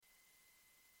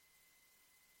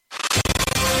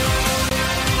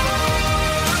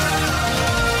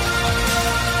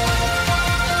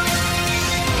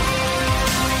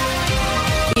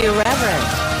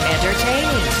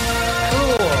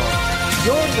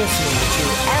listening to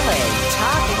LA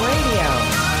Talk Radio.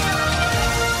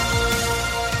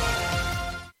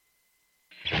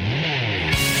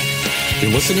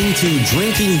 You're listening to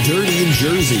Drinking Dirty in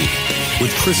Jersey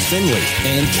with Chris Finley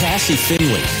and Cassie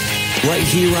Finley, right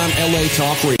here on LA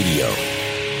Talk Radio.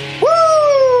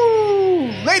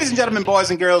 Woo! Ladies and gentlemen, boys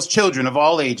and girls, children of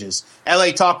all ages,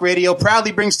 LA Talk Radio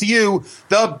proudly brings to you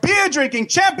the beer drinking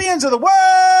champions of the world,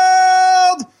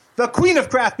 the queen of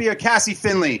craft beer, Cassie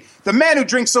Finley, the man who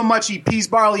drinks so much he pees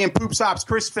barley and poops hops,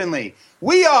 Chris Finley.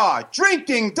 We are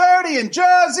Drinking Dirty in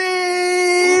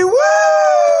Jersey!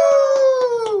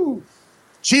 Woo!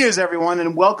 Cheers, everyone,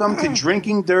 and welcome to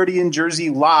Drinking Dirty in Jersey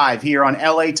live here on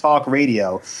LA Talk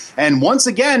Radio. And once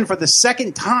again, for the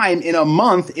second time in a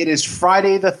month, it is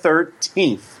Friday the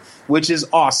 13th, which is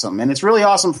awesome. And it's really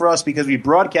awesome for us because we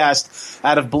broadcast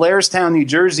out of Blairstown, New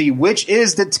Jersey, which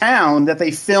is the town that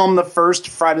they filmed the first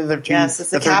Friday the 13th, yes, it's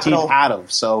the capital. out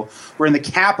of. So we're in the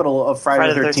capital of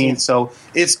Friday the 13th, so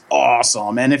it's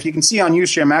awesome. And if you can see on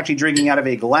Ustream, I'm actually drinking out of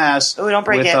a glass don't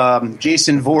break with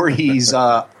Jason Voorhees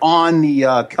on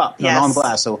the cup, yes. on the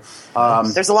glass. So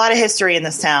there's a lot of history in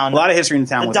this town. A lot of history in the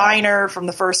town. The diner from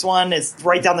the first one is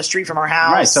right down the street from our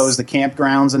house. Right, so is the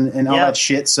campgrounds and all that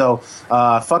shit. So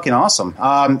fucking awesome.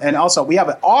 And also, we have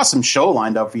an awesome show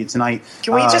lined up for you tonight.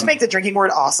 Can we just make the drinking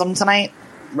word awesome tonight?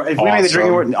 If we make the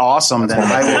drinking word awesome, then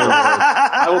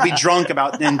I will be drunk in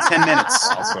 10 minutes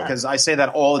because I say that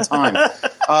all the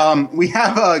time. We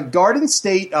have a Garden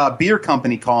State Beer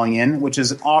Company calling in, which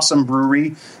is an awesome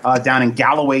brewery down in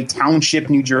Galloway Township,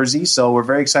 New Jersey. So we're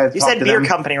very excited to talk to them. You said beer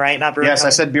company, right? Not brewery. Yes, I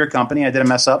said beer company. I did a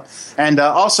mess up. And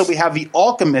also we have the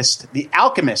Alchemist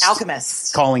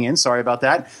calling in. Sorry about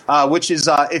that. Which is,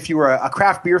 if you were a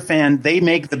craft beer fan, they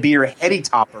make the beer Heady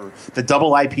Topper, the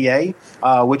double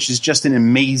IPA, which is just an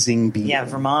amazing beer. Yeah,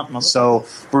 Vermont. So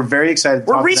we're very excited.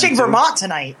 We're reaching Vermont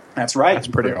tonight. That's right. That's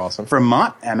pretty awesome.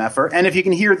 Vermont, MFer. And if you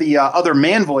can hear the other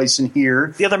man voice in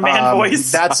here. The other man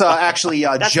voice? That's actually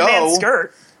that's Joe. Man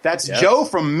Skirt. That's Joe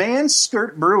from Man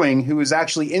Skirt Brewing, who is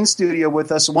actually in studio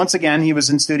with us. Once again, he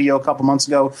was in studio a couple months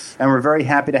ago, and we're very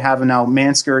happy to have him now.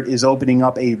 Man Skirt is opening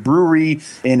up a brewery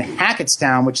in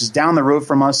Hackettstown, which is down the road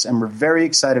from us, and we're very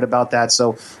excited about that.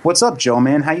 So what's up, Joe,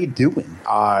 man? How you doing?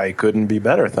 I couldn't be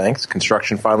better, thanks.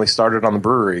 Construction finally started on the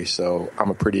brewery, so I'm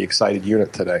a pretty excited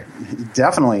unit today.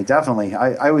 Definitely.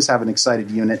 I always have an excited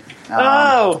unit.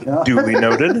 Duly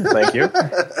noted. Thank you.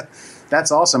 That's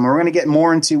awesome. We're going to get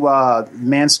more into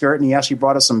Man Skirt, and he actually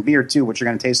brought us some beer, too, which you're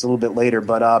going to taste a little bit later.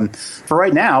 But for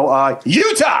right now,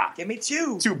 Utah! Give me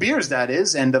two. 2 beers, that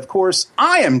is. And, of course,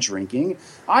 I am drinking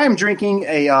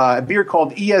a beer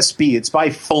called ESB. It's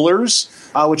by Fuller's,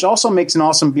 which also makes an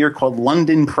awesome beer called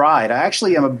London Pride. I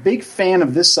actually am a big fan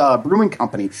of this brewing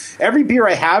company. Every beer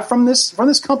I have from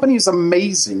this company is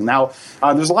amazing. Now,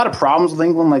 there's a lot of problems with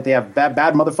England. Like, they have bad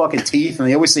motherfucking teeth, and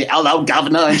they always say, hello,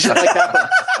 governor, and shit like that.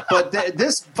 But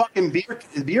this fucking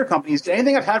beer company,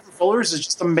 anything I've had from Fuller's is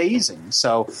just amazing.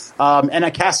 So,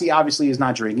 and Cassie obviously is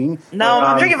not drinking. No,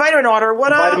 I'm drinking vitamin water.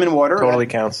 What up? Vitamin water. Totally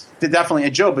counts. Definitely.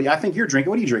 And Joe, but I think you're drinking.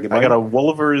 What are you drinking, buddy? I got a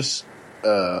Wolliver's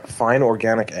Fine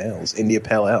Organic Ales, India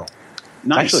Pale Ale.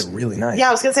 Nice. Actually really nice. Yeah,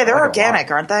 I was going to say, they're organic,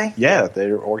 aren't they? Yeah,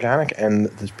 they're organic, and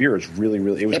this beer is really,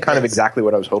 it was kind of exactly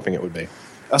what I was hoping it would be.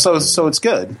 So it's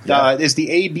good. Yeah. Is the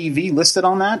ABV listed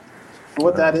on that? For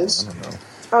what that is? I don't know.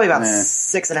 Probably about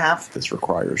 6.5. This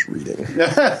requires reading.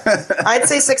 I'd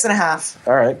say 6.5.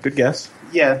 All right, good guess.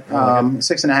 Yeah,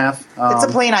 6.5. It's a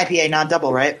plain IPA, not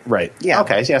double, right? Right. Yeah.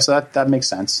 Okay, yeah, so that makes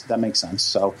sense.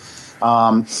 So,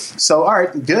 all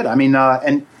right, good. I mean,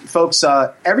 and folks,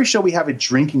 every show we have a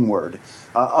drinking word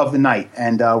of the night,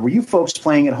 and where you folks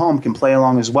playing at home can play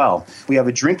along as well. We have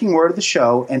a drinking word of the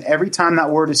show, and every time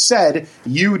that word is said,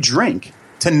 you drink.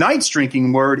 Tonight's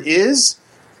drinking word is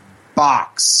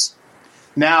box.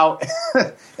 Now,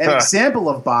 an example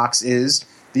of box is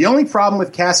the only problem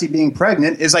with Cassie being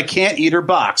pregnant is I can't eat her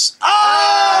box.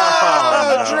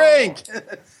 Oh, no. Drink.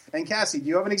 And Cassie, do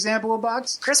you have an example of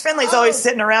box? Chris Finley's always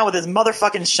sitting around with his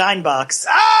motherfucking shine box.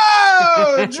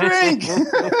 Oh, drink.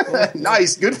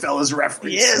 Nice. Goodfellas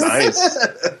reference. Yes. Nice.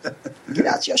 Get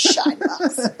out your shine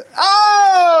box.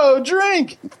 Oh,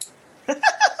 drink.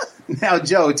 Now,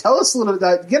 Joe, tell us a little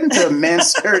bit. Get into a Man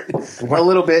Skirt a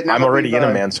little bit. I'm already in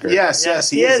a Man Skirt. Yes,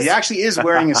 he is. He actually is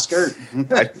wearing a skirt.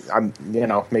 I'm,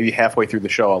 maybe halfway through the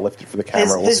show, I'll lift it for the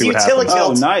camera. We'll see what utility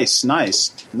happens. Oh,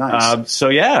 nice. So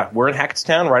yeah, we're in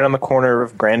Hackettstown, right on the corner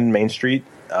of Grand and Main Street.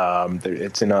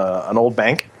 It's in an old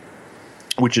bank,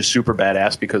 which is super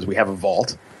badass because we have a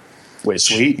vault. Which,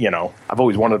 Sweet. I've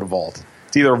always wanted a vault.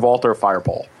 It's either a vault or a fire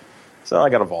pole. So I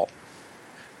got a vault.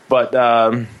 But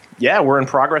Yeah, we're in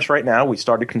progress right now. We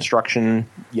started construction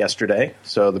yesterday,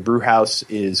 so the brew house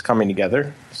is coming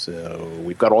together. So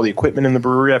we've got all the equipment in the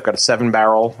brewery. I've got a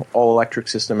 7-barrel all-electric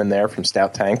system in there from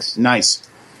Stout Tanks. Nice.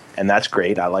 And that's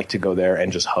great. I like to go there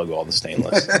and just hug all the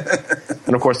stainless.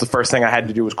 And, of course, the first thing I had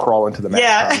to do was crawl into the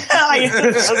mash tun. I was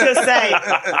going to say,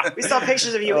 we saw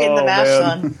pictures of you in the mash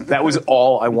tun. That was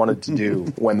all I wanted to do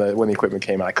when the equipment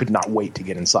came in. I could not wait to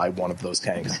get inside one of those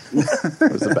tanks.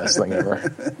 It was the best thing ever.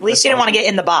 At least you didn't want to get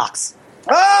in the box.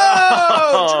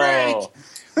 Oh, drink!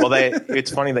 Well,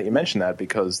 it's funny that you mentioned that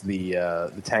because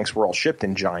the tanks were all shipped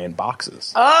in giant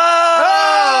boxes.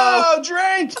 Oh,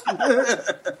 drink!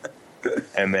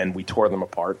 And then we tore them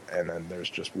apart, and then there's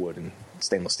just wood and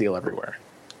stainless steel everywhere.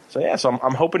 So yeah,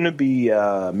 I'm hoping to be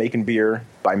making beer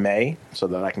by May so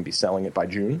that I can be selling it by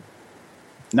June.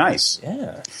 Nice.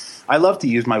 Yeah. I love to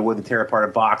use my wood to tear apart a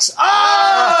box.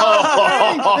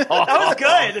 That was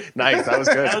good. Nice, that was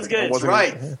good. That was good. That's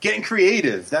right. Getting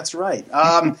creative. That's right.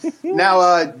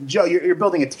 Now, Joe, you're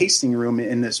building a tasting room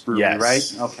in this brewery, Yes.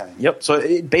 right? Okay. Yep.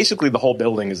 So basically, the whole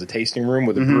building is a tasting room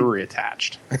with a brewery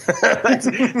attached.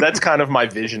 that's kind of my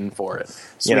vision for it.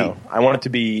 Sweet. You know, I want it to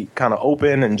be kind of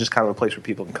open and just kind of a place where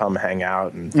people can come hang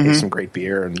out and taste some great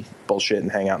beer and bullshit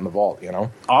and hang out in the vault. You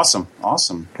know. Awesome.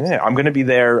 Awesome. Yeah, I'm going to be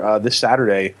there this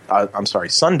Saturday.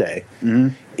 Sunday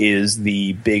is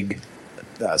the big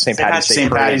St.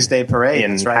 Patty's Day parade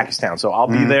in That's right. Hackettstown. So I'll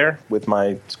be there with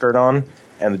my skirt on,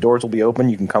 and the doors will be open.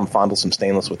 You can come fondle some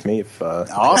stainless with me if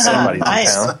somebody's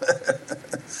Nice. in town.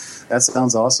 That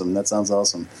sounds awesome. That sounds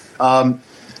awesome.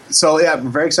 So, yeah,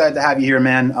 I'm very excited to have you here,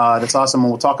 man. That's awesome. And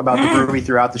we'll talk about the brewery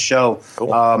throughout the show.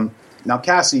 Cool. Now,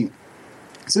 Cassie,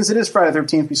 since it is Friday the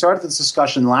 13th, we started this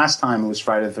discussion last time it was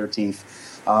Friday the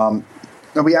 13th.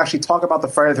 And we actually talk about the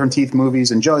Friday the 13th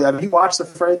movies. And, Joe, have you watched the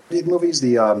Friday the 13th movies,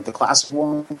 the classic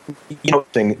one? You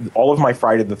know, all of my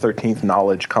Friday the 13th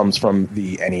knowledge comes from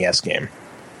the NES game.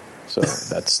 So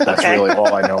that's really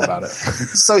all I know about it.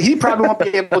 So he probably won't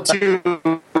be able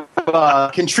to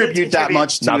contribute that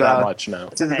much to, Not that much, no.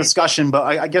 to the discussion, but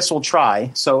I guess we'll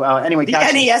try. So anyway, The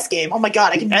Cassie, NES game. Oh my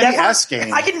god, I can NES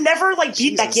game. I can never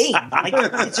beat that game. Like,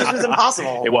 it just was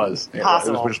impossible. It was.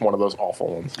 Impossible. It was just one of those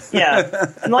awful ones. Yeah,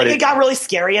 and it got really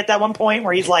scary at that one point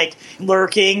where he's like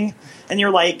lurking, and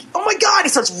you're like, "Oh my god!" He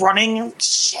starts running.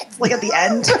 Shit! Like at the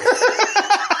end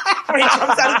when he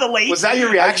jumps out of the lake. was that your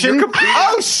reaction?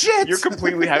 Oh shit! You're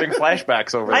completely having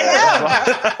flashbacks over I there.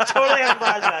 am totally on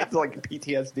flashback. It's like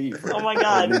PTSD. Oh my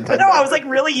god! But no, I was like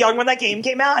really young when that game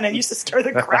came out, and it used to scare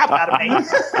the crap out of me.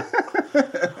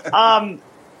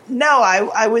 No,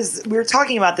 I was. We were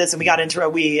talking about this, and we got into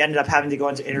it. We ended up having to go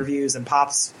into interviews, and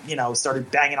Pops,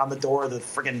 started banging on the door of the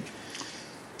friggin'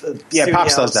 studio,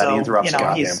 Pops does that. He interrupts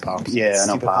goddamn he's Pops. Yeah, I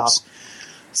know stupid Pops.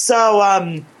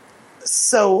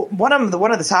 So one of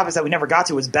the topics that we never got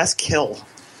to was best kill.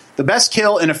 The best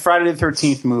kill in a Friday the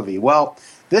 13th movie. Well,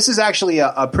 this is actually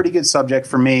a pretty good subject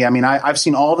for me. I mean, I've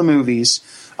seen all the movies,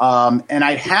 and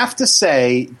I'd have to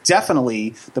say,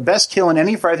 definitely, the best kill in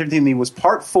any Friday the 13th movie was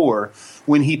Part 4,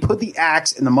 when he put the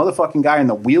axe in the motherfucking guy in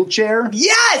the wheelchair.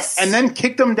 Yes, And then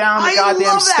kicked him down the I goddamn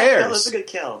love that stairs. kill. That was a good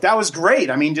kill. That was great.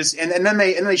 I mean, just and then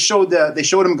they showed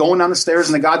him going down the stairs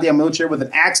in the goddamn wheelchair with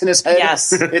an axe in his head.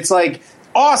 Yes. It's like,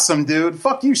 awesome, dude.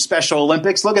 Fuck you, Special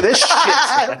Olympics. Look at this shit.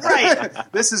 Right.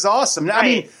 This is awesome. I Right.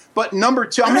 mean, but number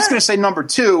 2, I'm just going to say number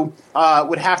 2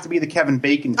 would have to be the Kevin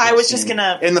Bacon. I was scene just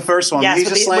gonna- in the first one. Yes, He's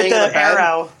with just the- laying with in the the bed,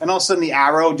 arrow. and all of a sudden the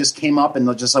arrow just came up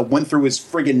and just went through his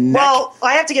friggin' neck. Well,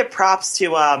 I have to give props to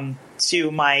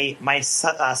my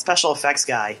special effects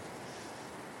guy.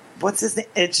 What's his name?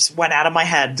 It just went out of my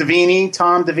head. Tom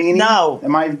Davini. No.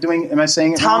 Am I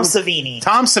saying it Tom wrong? Savini.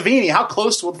 Tom Savini. How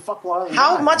close to what the fuck was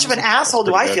How that? much of an asshole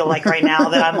do I feel like right now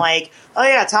that I'm like, oh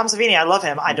yeah, Tom Savini, I love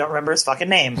him. I don't remember his fucking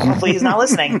name. Hopefully he's not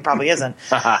listening. Probably isn't.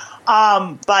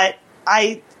 But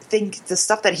I think the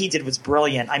stuff that he did was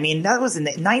brilliant. I mean, that was in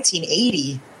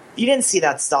 1980. You didn't see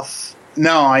that stuff.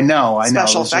 No, I know.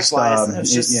 Special It was effects just, wise, it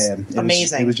was just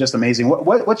amazing. It was just amazing.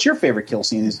 What's your favorite kill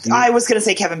scene? I was going to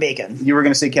say Kevin Bacon. You were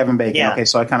going to say Kevin Bacon. Yeah. Okay,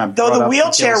 so I kind of Though brought the up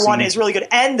wheelchair kill one scene. is really good,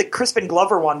 and the Crispin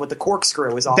Glover one with the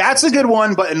corkscrew is awesome. That's a good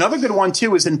one, but another good one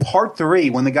too is in Part 3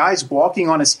 when the guy's walking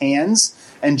on his hands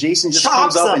and Jason just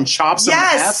Chops comes up him. and chops him in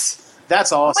Yes! half.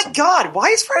 That's Oh awesome. my god! Why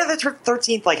is Friday the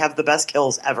 13th have the best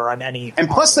kills ever on any? And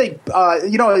plus, and I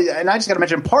just got to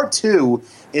mention, Part 2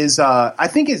 is, I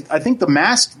think the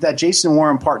mask that Jason wore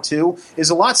in Part 2 is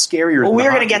a lot scarier. Well, than we're the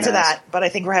going to hockey get to mask. that, but I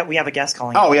think we have a guest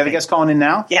calling. Oh, in, we I have a think. guest calling in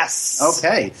now. Yes.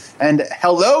 Okay. And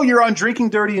hello, you're on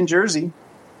Drinking Dirty in Jersey.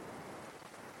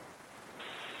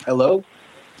 Hello.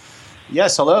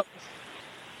 Yes. Hello.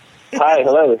 Hi,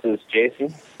 hello. This is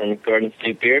Jason from Garden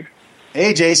State Beer.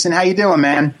 Hey, Jason. How you doing,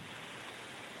 man?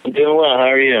 I'm doing well.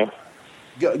 How are you?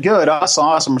 Good.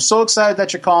 Awesome. We're so excited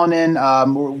that you're calling in.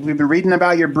 We've been reading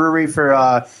about your brewery for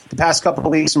the past couple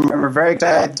of weeks, and we're very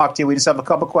excited to talk to you. We just have a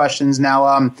couple questions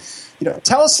now.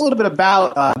 Tell us a little bit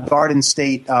about Garden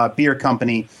State Beer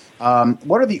Company.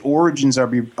 What are the origins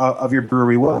of your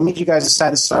brewery? What made you guys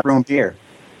decide to start your own beer?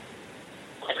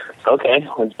 Okay,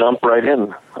 let's jump right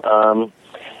in.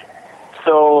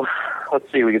 So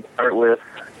let's see. We could start with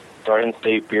Garden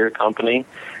State Beer Company.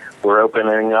 We're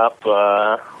opening up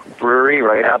a brewery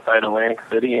right outside Atlantic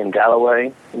City in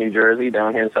Galloway, New Jersey,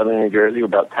 down here in southern New Jersey. We're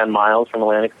about 10 miles from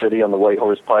Atlantic City on the White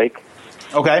Horse Pike.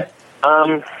 Okay.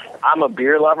 I'm a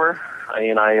beer lover. I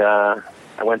mean, I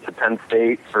went to Penn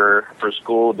State for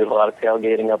school, did a lot of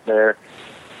tailgating up there,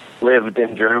 lived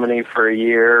in Germany for a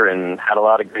year, and had a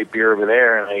lot of great beer over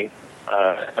there. And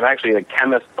I'm actually a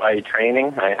chemist by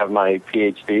training. I have my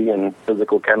PhD in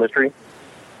physical chemistry.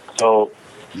 So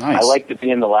nice. I like to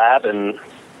be in the lab and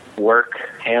work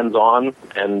hands-on.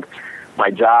 And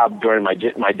my job during my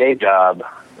day job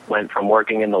went from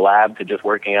working in the lab to just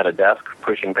working at a desk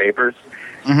pushing papers.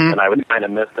 Mm-hmm. And I was kind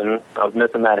of missing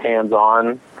that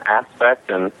hands-on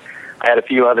aspect. And I had a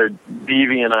few other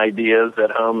deviant ideas at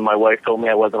home my wife told me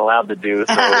I wasn't allowed to do,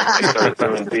 so I started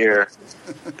brewing beer.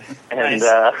 And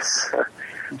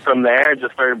from there,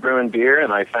 just started brewing beer,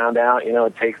 and I found out,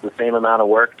 it takes the same amount of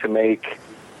work to make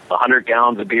 100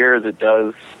 gallons of beer as it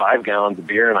does 5 gallons of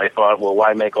beer. And I thought, well,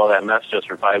 why make all that mess just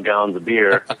for 5 gallons of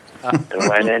beer? And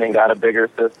went in and got a bigger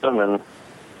system, and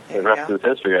the rest is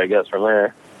history, I guess, from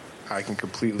there. I can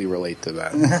completely relate to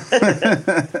that.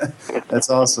 That's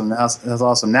awesome. That's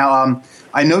awesome. Now,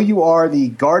 I know you are the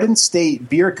Garden State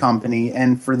Beer Company,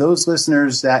 and for those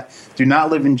listeners that do not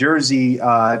live in Jersey,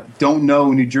 don't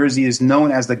know New Jersey is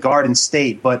known as the Garden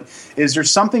State, but is there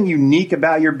something unique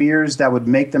about your beers that would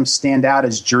make them stand out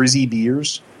as Jersey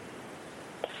beers?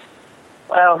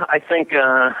 Well, I think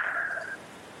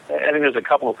there's a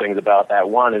couple of things about that.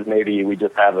 One is maybe we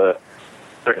just have a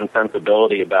certain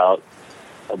sensibility about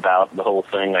the whole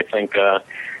thing. I think, the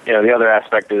other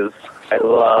aspect is I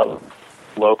love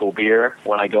local beer.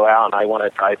 When I go out and I want to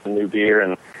try some new beer,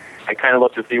 and I kind of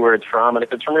look to see where it's from. And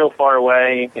if it's from real far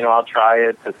away, I'll try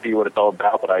it to see what it's all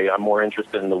about. But I'm more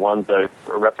interested in the ones that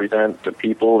represent the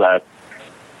people that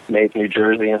make New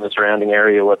Jersey and the surrounding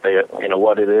area what it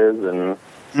is. And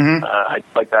I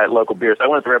like that local beer. So I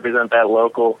wanted to represent that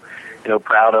local.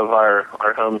 Proud of our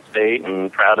home state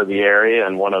and proud of the area,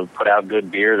 and want to put out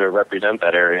good beer to represent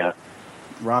that area.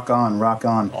 Rock on.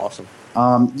 Awesome.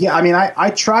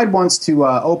 I tried once to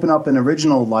open up an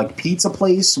original pizza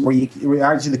place where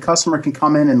actually the customer can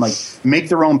come in and make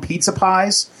their own pizza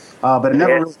pies, but it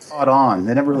never really caught on.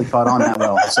 It never really caught on that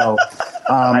well. So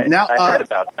I heard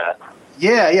about that.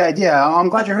 Yeah. I'm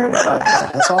glad you heard about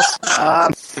that. That's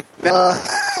awesome.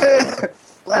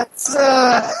 Let's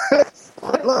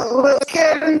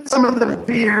get into some of the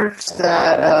beers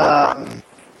that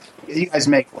you guys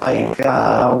make. One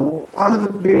of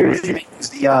the beers you make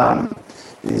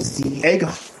is the Egg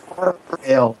Harbor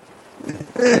Ale.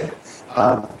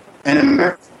 And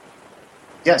American.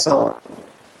 Yeah, so.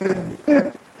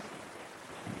 That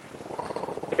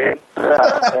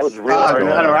was really hard.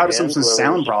 I don't have some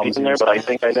sound problems in there, but I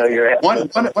think I know you're one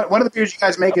of the beers you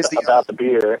guys make is about the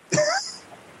beer.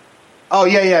 Oh,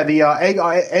 yeah, the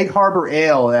Egg Harbor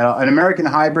Ale, an American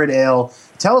hybrid ale.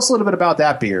 Tell us a little bit about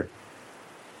that beer.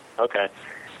 Okay.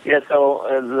 Yeah,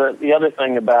 so the other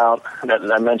thing about that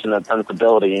I mentioned, that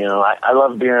sensibility, I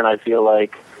love beer, and I feel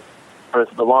like for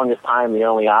the longest time the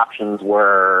only options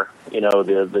were,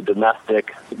 the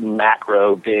domestic,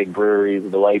 macro, big breweries,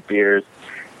 the light beers.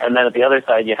 And then at the other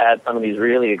side you had some of these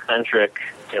really eccentric,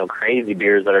 crazy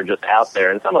beers that are just out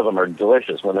there, and some of them are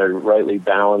delicious when they're rightly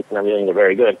balanced and everything. They're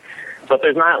very good. But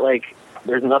there's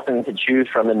nothing to choose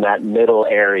from in that middle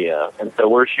area. And so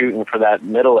we're shooting for that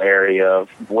middle area of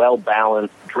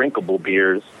well-balanced, drinkable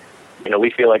beers. We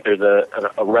feel like there's a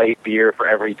right beer for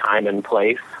every time and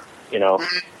place. You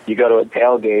go to a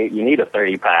tailgate, you need a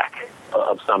 30-pack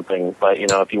of something. But,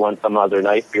 if you want some other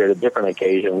nice beer at a different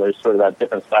occasion, there's sort of that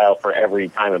different style for every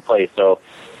time and place. So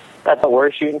that's what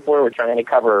we're shooting for. We're trying to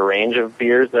cover a range of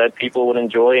beers that people would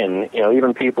enjoy. And,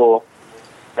 even people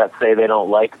that say they don't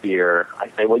like beer, I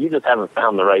say, well, you just haven't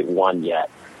found the right one yet.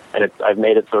 And I've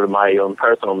made it sort of my own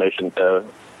personal mission to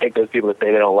take those people that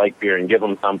say they don't like beer and give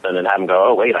them something and have them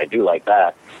go, oh, wait, I do like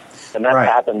that. And that's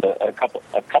happened a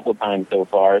couple times so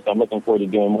far, so I'm looking forward to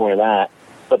doing more of that.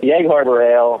 But the Egg Harbor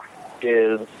Ale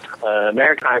is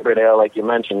American hybrid ale, like you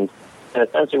mentioned. And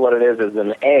essentially what it is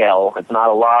an ale. It's not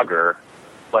a lager,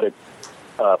 but it's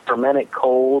fermented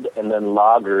cold and then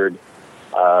lagered,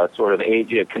 sort of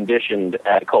conditioned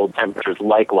at cold temperatures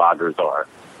like lagers are.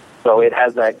 So it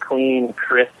has that clean,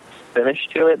 crisp finish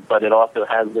to it, but it also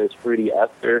has those fruity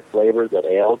ester flavors that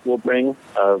ales will bring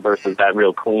versus that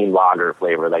real clean lager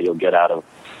flavor that you'll get out of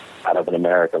an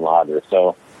American lager.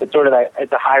 So it's sort of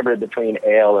it's a hybrid between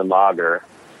ale and lager,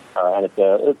 and it's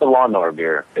a lawnmower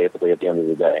beer basically at the end of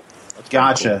the day.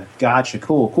 Gotcha.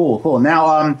 Cool.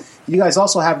 Now, you guys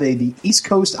also have the East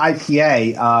Coast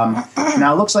IPA.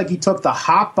 Now, it looks like you took the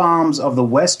hop bombs of the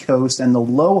West Coast and the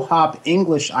low hop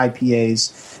English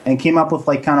IPAs and came up with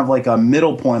kind of a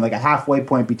middle point, like a halfway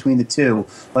point between the two,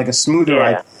 like a smoother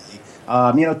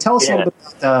IPA. Tell us a little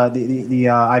bit about the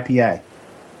IPA.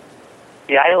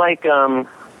 Yeah, I like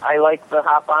the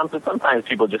hop bombs, but sometimes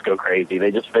people just go crazy. They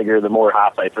just figure the more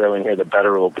hops I throw in here, the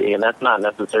better it will be, and that's not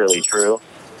necessarily true.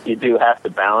 You do have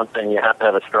to balance, and you have to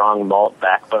have a strong malt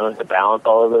backbone to balance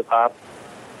all of those hops.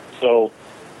 So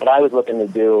what I was looking to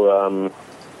do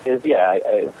is,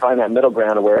 I find that middle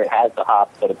ground where it has the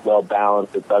hops, but it's well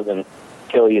balanced. It doesn't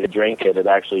kill you to drink it. It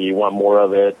actually, you want more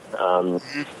of it. And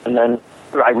then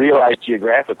I realized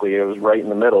geographically it was right in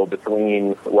the middle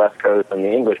between the West Coast and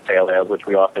the English pale ales, which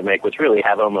we often make, which really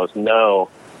have almost no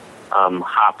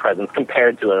hop presence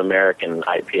compared to an American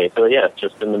IPA. So it's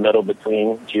just in the middle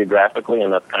between geographically,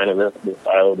 and that's kind of the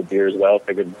style of the beer as well.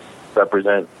 Figured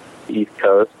represent the East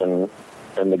Coast and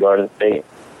the Garden State.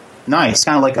 Nice,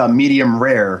 kind of like a medium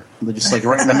rare, just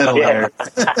right in the middle there.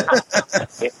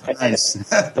 Nice.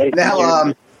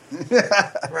 Now,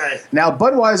 right. Now,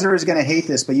 Budweiser is going to hate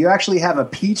this, but you actually have a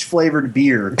peach-flavored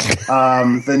beer,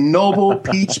 the Noble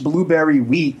Peach Blueberry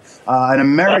Wheat, an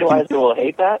American. Budweiser will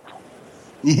hate that?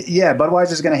 Yeah,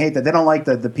 Budweiser's going to hate that. They don't like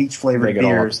the peach-flavored beers. They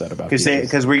get all upset about it.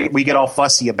 Because we get all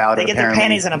fussy about it, They get apparently. their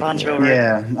panties in a bunch over it.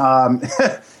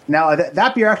 Yeah. Now,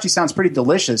 that beer actually sounds pretty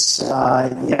delicious. Tell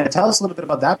us a little bit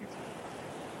about that.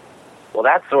 Well,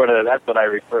 that's what I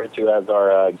refer to as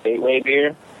our gateway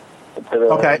beer. It's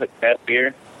the craft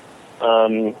beer.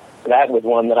 That was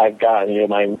one that I've gotten.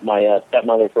 My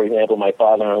stepmother, for example, my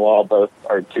father-in-law, both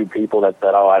are two people that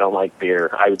said, "Oh, I don't like beer."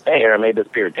 I would say, "Here, I made this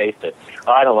beer. Taste it."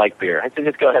 "Oh, I don't like beer." I said,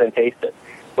 "Just go ahead and taste it."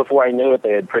 Before I knew it,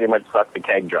 they had pretty much sucked the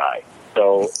keg dry.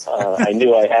 So I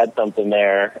knew I had something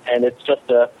there, and it's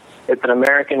an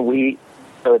American wheat,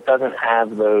 so it doesn't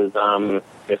have those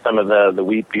some of the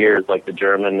wheat beers like the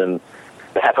German and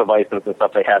the Hefeweizen and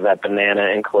stuff. They have that banana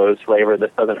enclosed flavor.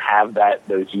 This doesn't have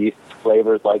those yeast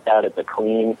flavors like that. It's a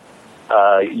clean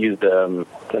used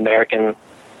American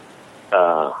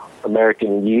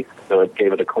yeast, so it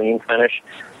gave it a clean finish.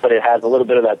 But it has a little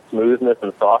bit of that smoothness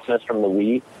and softness from the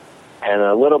wheat, and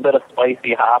a little bit of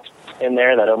spicy hops in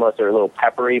there that almost are a little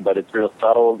peppery, but it's real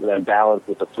subtle, and then balanced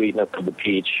with the sweetness of the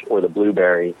peach or the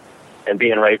blueberry. And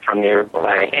being right from near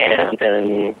my hand,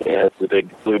 and it's a big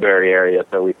blueberry area,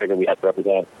 so we figured we had to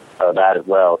represent that as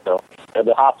well. So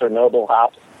the hops are noble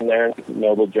hops in there,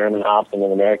 noble German hops, and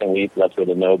then American wheat. That's where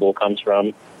the noble comes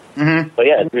from. Mm-hmm. But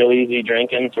it's real easy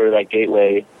drinking, sort of that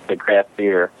gateway to craft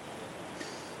beer.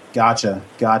 Gotcha.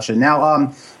 Now,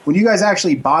 when you guys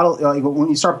actually bottle, when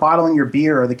you start bottling your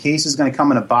beer, are the cases going to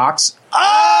come in a box?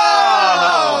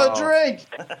 Oh, drink!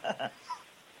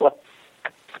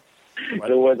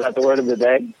 Was that the word of the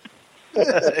day?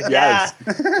 Yes.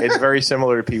 It's very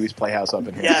similar to Pee-wee's Playhouse up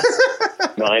in here. Yes.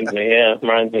 Reminds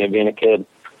me of being a kid.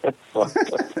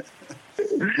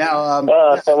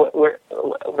 Now, so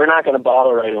we're not going to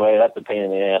bottle right away. That's a pain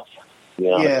in the ass. To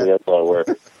be honest, that's a lot of work.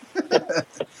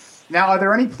 Now, are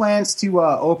there any plans to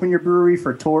open your brewery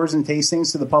for tours and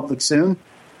tastings to the public soon?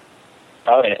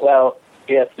 Okay, well,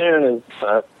 soon is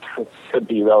could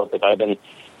be relative.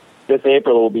 This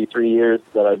April will be 3 years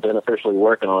that I've been officially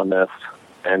working on this,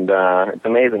 and it's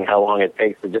amazing how long it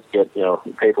takes to just get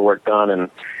paperwork done and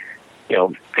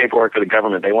paperwork for the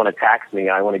government. They want to tax me.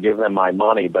 I want to give them my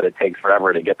money, but it takes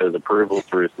forever to get those approvals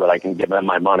through so that I can give them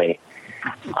my money.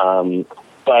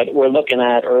 But we're looking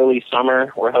at early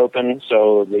summer, we're hoping.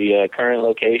 So the current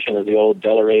location is the old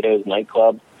Delaredo's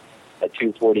nightclub at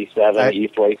 247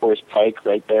 East Whitehorse Pike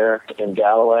right there in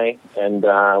Galloway. And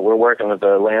we're working with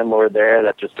the landlord there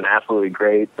that's just been absolutely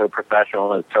great, so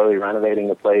professional, and is totally renovating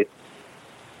the place.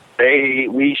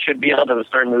 We should be able to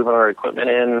start moving our equipment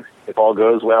in, if all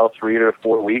goes well, 3 to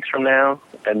 4 weeks from now.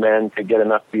 And then to get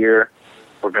enough beer,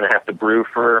 we're going to have to brew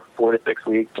for 4 to 6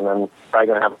 weeks, and then probably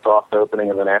going to have a soft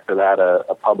opening, and then after that,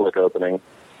 a public opening.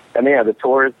 And the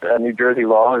tours, New Jersey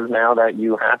law is now that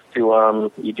you have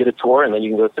to, you get a tour, and then you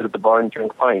can go sit at the bar and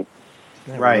drink pints.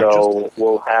 Right. So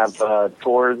we'll have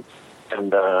tours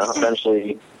and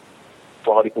eventually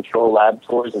quality control lab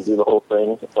tours and do the whole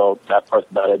thing. So that part's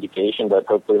about education, but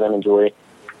hopefully then enjoy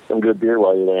some good beer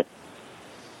while you're there.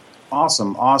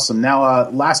 Awesome. Now,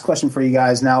 last question for you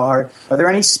guys. Now, are there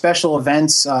any special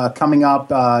events coming up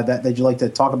that you'd like to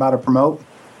talk about or promote?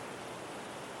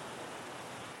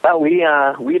 Well,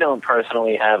 we don't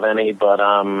personally have any, but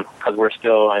because we're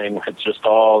still, it's just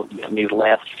all these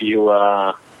last few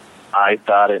I's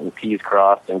dotted and T's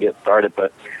crossed and get started.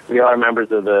 But we are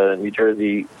members of the New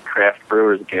Jersey Craft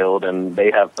Brewers Guild, and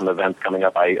they have some events coming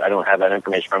up. I don't have that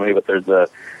information from me, but there's the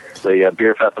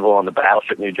beer festival on the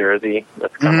Battleship, New Jersey,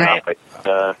 that's coming up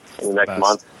in the next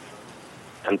month.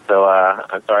 And so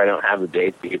I'm sorry I don't have the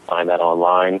dates, but you can find that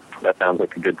online. That sounds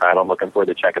like a good time. I'm looking forward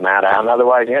to checking that out. And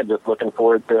otherwise, just looking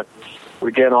forward to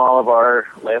we're getting all of our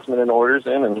last-minute orders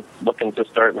in and looking to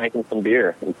start making some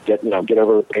beer and get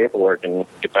over the paperwork and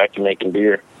get back to making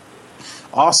beer.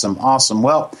 Awesome.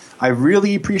 Well, I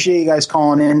really appreciate you guys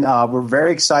calling in. We're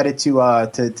very excited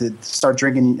to start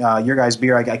drinking your guys'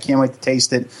 beer. I can't wait to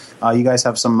taste it. You guys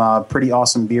have some pretty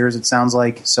awesome beers, it sounds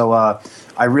like. So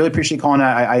I really appreciate you calling.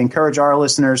 I encourage our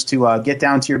listeners to get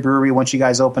down to your brewery once you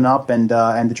guys open up and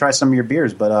to try some of your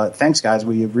beers. But thanks, guys.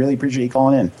 We really appreciate you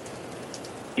calling in.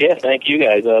 Yeah, thank you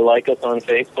guys. Like us on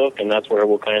Facebook, and that's where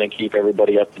we'll kind of keep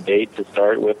everybody up to date to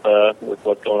start with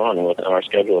what's going on and with our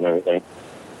schedule and everything.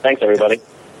 Thanks, everybody.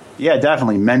 Yeah,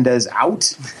 definitely. Mendez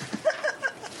out.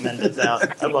 Mendez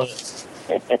out. I love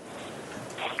it.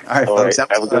 All right, folks. Have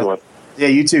a good one. Yeah,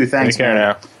 you too. Thanks, Take care man.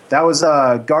 now. That was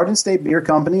Garden State Beer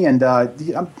Company, and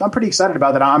I'm pretty excited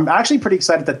about that. I'm actually pretty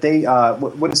excited that they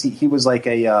what is he? He was like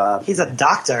he's a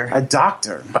doctor. A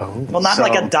doctor. Oh. Well, not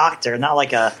like a doctor, not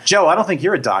like a Joe. I don't think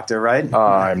you're a doctor, right?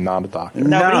 I'm not a doctor.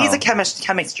 no, but he's a chemistry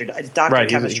doctor. Right, of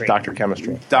chemistry. he's a doctor of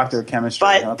chemistry. Doctor of chemistry.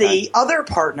 But okay. the other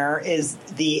partner is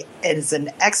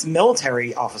an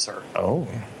ex-military officer, Oh.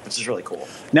 which is really cool.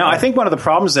 Now, I think one of the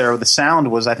problems there with the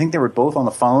sound was I think they were both on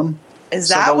the phone. Is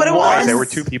So that the what it one- was? There were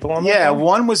two people on Yeah, that?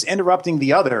 one was interrupting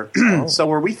the other. So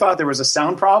where we thought there was a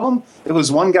sound problem, it was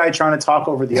one guy trying to talk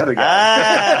over the other guy.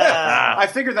 Ah, I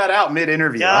figured that out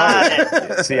mid-interview. got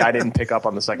it. See, I didn't pick up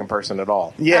on the second person at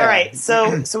all. Yeah. All right,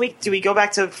 so do we go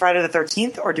back to Friday the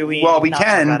 13th, or do we? Well, we not talk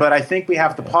can, about but it? I think we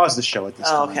have to pause the show at this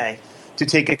Oh, time okay. to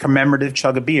take a commemorative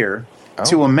chug of beer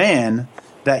to a man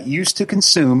that used to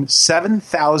consume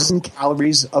 7,000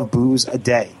 calories of booze a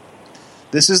day.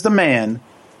 This is the man,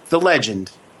 the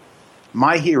legend,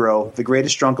 my hero, the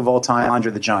greatest drunk of all time,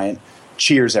 Andre the Giant.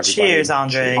 Cheers, everybody. Cheers,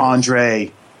 Andre.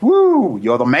 Andre. Woo!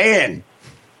 You're the man.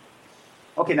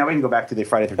 Okay, now we can go back to the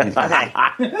Friday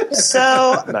 13th. Okay.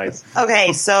 So Nice.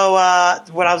 okay, so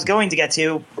what I was going to get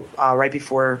to right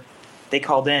before they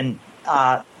called in.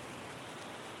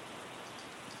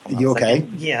 You okay?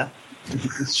 Yeah.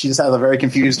 She just has a very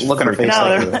confused look on her face. No,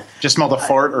 like, they're- just smelled a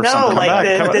fart or No, something. like back,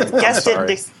 the come back. guest Sorry.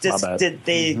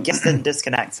 the guest didn't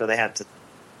disconnect, so they had to.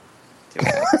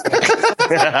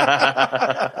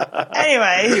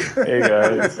 Anyway, Hey,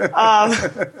 guys.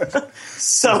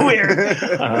 so weird.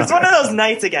 It's one of those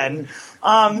nights again.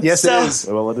 Yes, so, it is.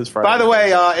 Well, it is Friday. By the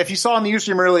way, if you saw in the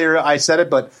Ustream earlier, I said it,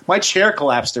 but my chair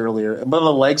collapsed earlier. One of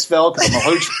the legs fell because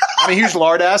I'm a huge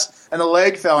lard ass, and the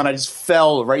leg fell, and I just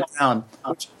fell right down.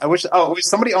 I wish. Oh, is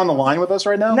somebody on the line with us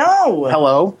right now? No,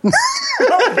 Hello. I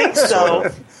don't think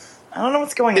so. I don't know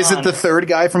what's going on. Is it the third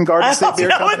guy from Garden I State don't Beer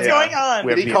know Company? what's going on.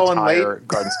 We have Did he the call in entire late?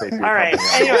 Garden State Beer All right.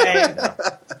 Company. Anyway,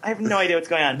 I have no idea what's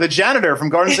going on. The janitor from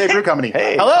Garden State Brew Company.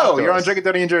 Hey, hello. talk to You're on us. Drinking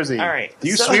Dirty in Jersey. All right, Do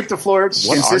you so- sweep the floor What are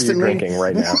you consistently? drinking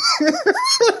right now?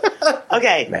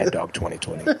 Okay, Mad Dog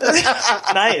 2020.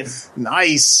 nice.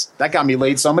 Nice. That got me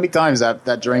laid so many times.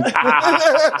 That drink. All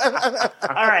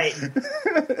right.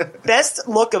 Best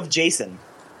look of Jason.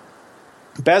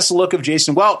 Best look of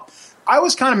Jason. Well, I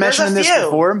was kind of There's a mentioning this few.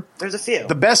 before. There's a few.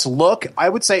 The best look, I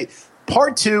would say,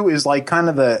 part 2 is like kind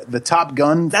of the Top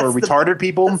Gun That's for the- retarded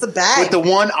people. that's the bag. With the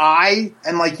one eye,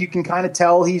 and like you can kind of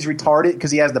tell he's retarded because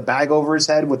he has the bag over his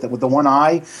head with the one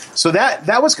eye. So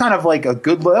that was kind of like a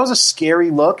good look. That was a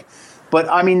scary look. But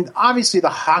I mean, obviously the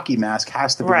hockey mask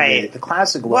has to be Right. the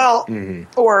classic look. Well,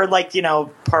 or like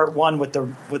part 1 with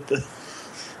the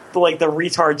like the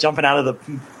retard jumping out of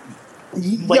the.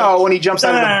 when he jumps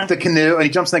out of the canoe and he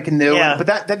jumps in the canoe. Yeah.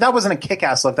 But that wasn't a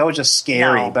kick-ass look. That was just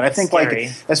scary. No, but I think scary.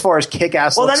 like as far as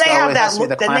kick-ass Well, then looks they go, have it has that. to be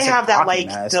the Then they classic have that hockey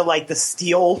mask. the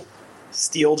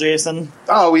steel Jason,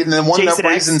 Oh, and the one Jason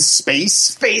that was X. in space.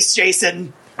 Space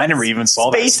Jason. I never even saw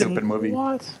that Space stupid and- movie.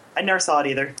 What? I never saw it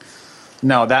either.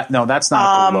 No, that's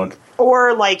not a good look.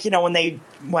 Or like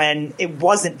when it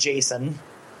wasn't Jason.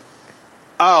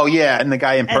 Oh yeah, and the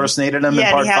guy impersonated him in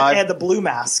and part he 5. had the blue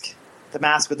mask. The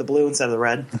mask with the blue instead of the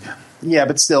red. Yeah,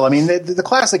 but still, I mean, the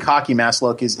classic hockey mask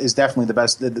look is definitely the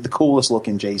best, the coolest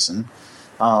looking Jason.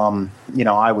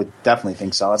 I would definitely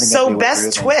think so. I think So everybody would agree best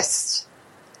with me. twist.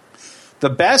 The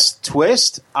best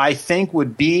twist, I think,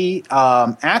 would be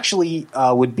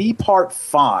would be part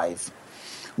 5,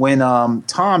 when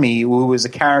Tommy, who was a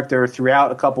character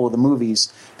throughout a couple of the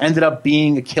movies, ended up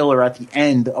being a killer at the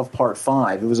end of part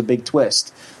 5. It was a big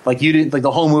twist. Like you didn't like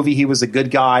the whole movie. He was a good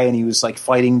guy, and he was like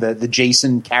fighting the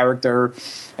Jason character,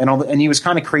 and he was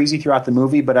kind of crazy throughout the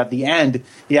movie. But at the end,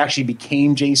 he actually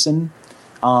became Jason.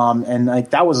 And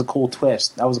like that was a cool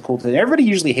twist. Everybody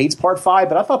usually hates part 5,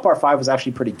 but I thought part 5 was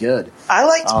actually pretty good. I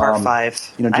liked part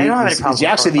 5. You know, I don't have any problem it's with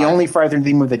actually part the 5. only Friday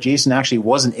the 13th movie that Jason actually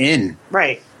wasn't in.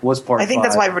 Right. Was part 5. I think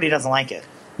that's why everybody doesn't like it.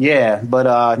 Yeah,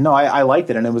 but no, I liked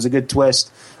it, and it was a good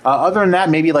twist. Other than that,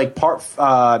 maybe like part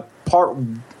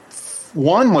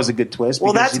 1 was a good twist.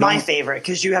 Well, because that's you my don't- favorite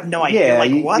because you have no idea. Yeah,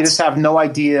 Like, what? you just have no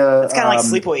idea. It's kind of like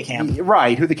Sleepaway Camp.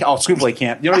 Right? Sleepaway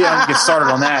Camp. You don't even get started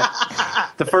on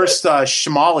that. The first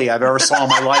Shamali I've ever saw in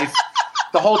my life.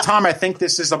 The whole time I think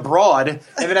this is a broad, and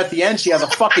then at the end she has a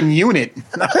fucking unit.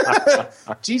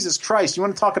 Jesus Christ! You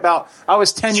want to talk about? I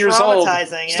was 10 years old,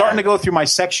 Traumatizing, yeah. starting to go through my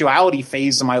sexuality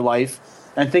phase of my life,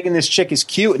 and thinking this chick is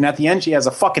cute, and at the end she has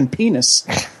a fucking penis.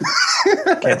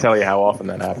 Can't tell you how often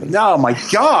that happens. Oh my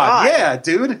god! Yeah,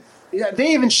 dude. Yeah,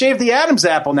 they even shaved the Adam's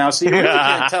apple now, so you really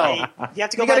can't tell. You have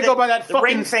to go You got to by go by that the fucking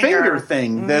ring finger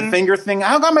thing. The finger thing.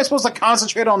 How am I supposed to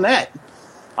concentrate on that?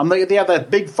 I'm like, they have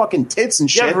that big fucking tits and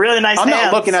shit. have really nice I'm hands.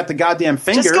 not looking at the goddamn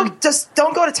finger. Just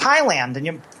don't go to Thailand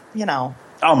and you know,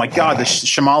 Oh my god, the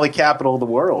Shamali capital of the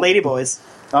world. ladyboys.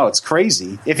 Oh, it's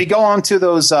crazy. If you go on to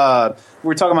those, we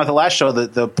were talking about the last show,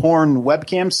 the porn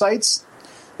webcam sites.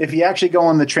 If you actually go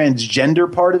on the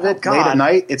transgender part of it God. late at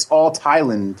night, it's all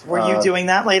Thailand. Were you doing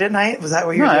that late at night? Was that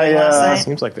what you were no, doing I, last night?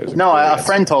 Seems like there's No, a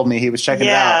friend told me he was checking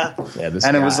Yeah. it out. Yeah, this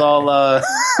And it guy. was all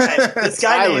This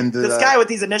guy, Thailand, this guy with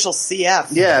these initials CF.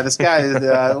 yeah, this guy,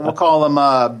 we'll call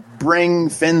him Bring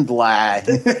Findlad.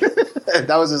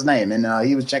 That was his name, and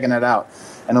he was checking it out.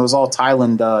 And it was all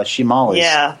Thailand Shimalis.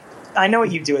 Yeah. I know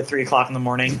what you do at 3 o'clock in the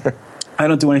morning. I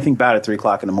don't do anything bad at 3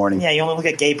 o'clock in the morning. Yeah, you only look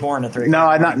at gay porn at 3 No,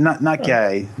 o'clock. I'm not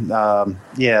gay. Yeah,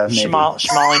 maybe.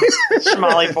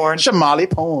 Shamali porn. Shamali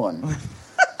porn.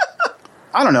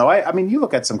 I don't know. I mean, you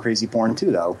look at some crazy porn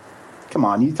too, though. Come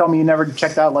on, you tell me you never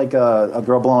checked out like a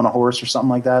girl blowing a horse or something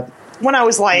like that. When I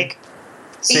was like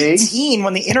See? 18,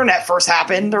 when the internet first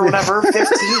happened or whatever,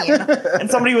 15, and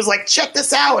somebody was like, check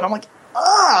this out. And I'm like,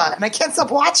 ugh, and I can't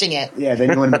stop watching it. Yeah, then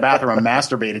you went in the bathroom and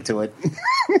masturbated to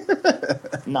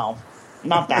it. No,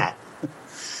 not that.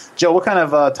 Joe, what kind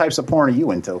of types of porn are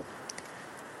you into?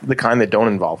 the kind that don't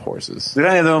involve horses. Do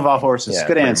any of them involve horses? Yeah,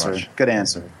 Good pretty answer. much. Good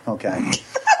answer. Okay.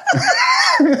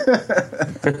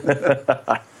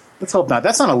 Let's hope not.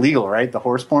 That's not illegal, right? The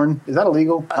horse porn? Is that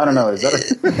illegal? I don't know. Is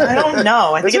that I don't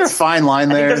know. I is think there a it's fine line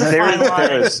there? there's a fine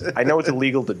line. I know it's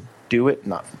illegal to do it,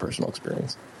 not from personal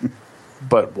experience.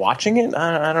 But watching it,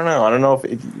 I don't know. I don't know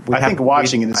if I think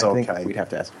watching it is I think okay. we'd have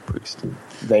to ask a priest.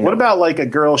 They know. What about like a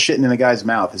girl shitting in a guy's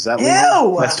mouth? Is that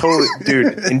legal? Ew! That's totally,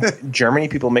 dude. In Germany,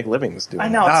 people make livings doing. I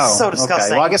know, That. it's so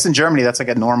disgusting. Okay. Well, I guess in Germany that's like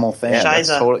a normal thing. Yeah, that's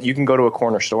Shiza. totally, you can go to a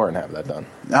corner store and have that done.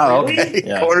 Oh, Really? okay.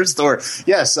 Yeah. Corner store.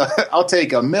 Yes, I'll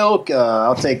take a milk.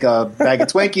 I'll take a bag of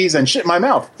Twinkies and shit in my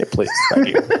mouth. Yeah, please, thank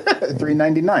you.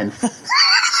 $3.99.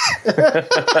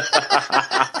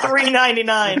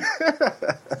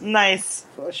 $3.99. Nice.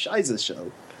 Shiza's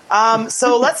show.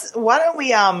 So why don't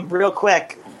we, real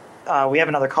quick, we have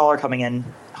another caller coming in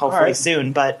hopefully All right.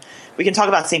 soon, but we can talk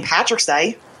about St. Patrick's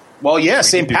Day. Well, yeah,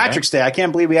 St. do that. Patrick's Day. I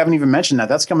can't believe we haven't even mentioned that.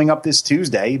 That's coming up this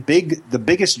Tuesday. The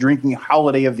biggest drinking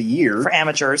holiday of the year For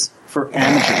amateurs. for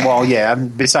amateur. Well, yeah,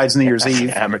 besides New Year's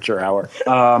Eve. Amateur hour.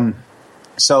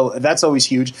 So that's always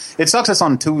huge. It sucks it's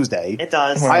on Tuesday. It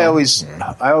does. I always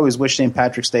wish St.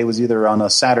 Patrick's Day was either on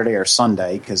a Saturday or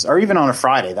Sunday, or even on a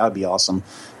Friday. That would be awesome.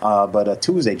 But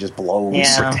Tuesday just blows.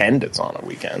 Yeah. Pretend it's on a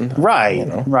weekend. Right, You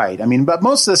know? right. I mean, but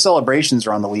most of the celebrations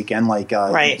are on the weekend. Like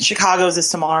Right. Chicago's is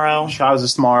tomorrow. Chicago's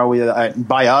is tomorrow.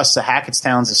 By us,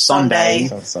 Hackettstown's is Sunday.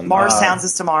 Sunday. Morristown's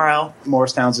is tomorrow.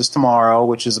 Morristown's is tomorrow,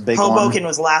 which is a big Hoboken one.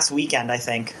 was last weekend, I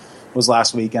think. Was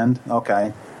last weekend.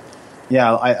 Okay.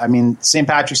 Yeah, I mean St.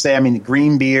 Patrick's Day. I mean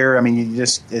green beer. I mean you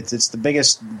it's the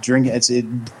biggest drink. It's a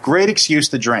great excuse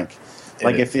to drink.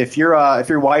 Like is. if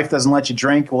your wife doesn't let you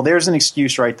drink, well, there's an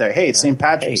excuse right there. Hey, it's St.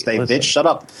 Patrick's Hey, Day, listen. bitch. Shut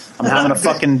up. I'm having a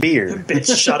fucking beer.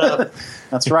 Bitch, shut up.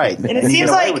 That's right. And it you seems get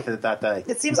away like- with it that day.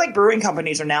 It seems like brewing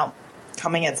companies are now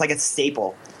coming. It's like a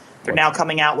staple. They're now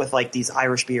coming out with like these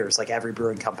Irish beers, like every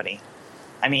brewing company.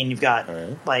 I mean, you've got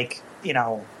like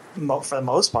for the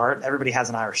most part, everybody has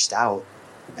an Irish stout,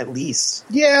 at least.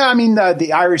 Yeah, I mean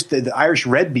the Irish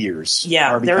red beers.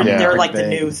 Yeah, are they're becoming they're pretty like the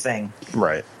big. new thing.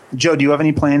 Right. Joe, do you have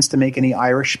any plans to make any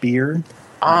Irish beer?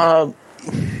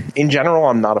 In general,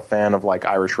 I'm not a fan of like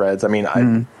Irish Reds. I mean,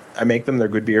 I make them; they're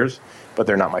good beers, but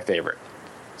they're not my favorite.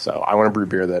 So I want to brew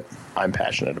beer that I'm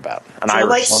passionate about. An So Irish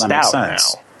like- stout Well, that now.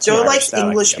 makes sense. Joe Irish likes stout I can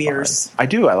English get behind. beers. I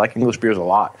do. I like English beers a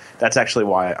lot. That's actually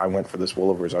why I went for this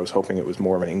Woolivers. I was hoping it was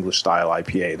more of an English style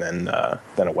IPA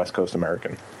than a West Coast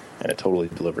American, and it totally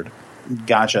delivered.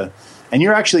 Gotcha. And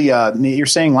you're actually you're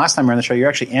saying last time we were on the show you're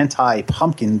actually anti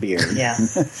pumpkin beer. Yeah.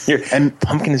 And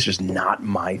pumpkin is just not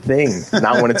my thing.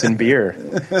 Not when it's in beer.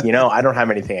 You know, I don't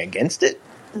have anything against it,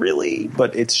 really,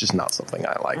 but it's just not something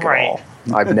I like Right. at all.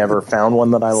 I've never found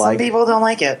one that I Some like. people don't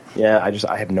like it. Yeah,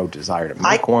 I have no desire to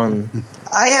make one.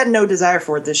 I had no desire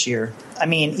for it this year. I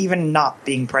mean, even not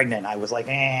being pregnant, I was like,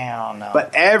 I don't know.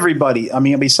 But everybody, I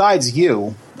mean, besides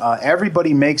you,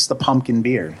 everybody makes the pumpkin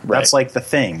beer. Right. That's like the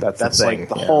thing. That's the thing, like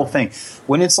the yeah. whole thing.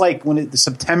 When it's like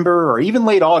September or even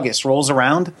late August rolls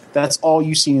around, that's all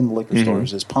you see in the liquor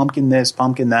stores is pumpkin this,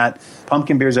 pumpkin that,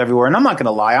 pumpkin beers everywhere. And I'm not going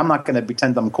to lie, I'm not going to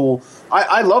pretend I'm cool.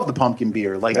 I love the pumpkin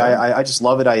beer. Like I just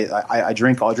love it. I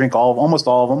drink almost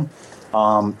all of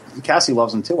them. Cassie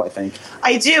loves them too, I think.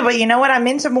 I do, but you know what? I'm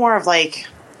into more of like,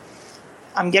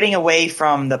 I'm getting away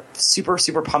from the super,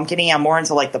 super pumpkin-y. I'm more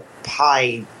into like the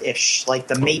pie-ish, like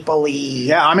the maple-y.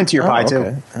 Yeah, I'm into your pie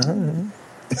okay. too.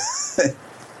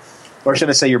 Or should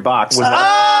I say your box?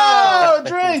 Was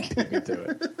drink! Me to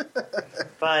it.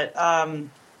 But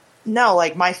no,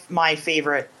 like my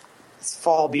favorite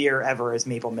fall beer ever is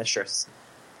Maple Mistress.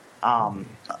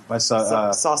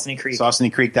 Saucony Creek.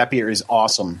 Saucony Creek. That beer is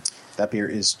awesome. That beer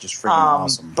is just freaking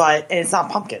awesome. But it's not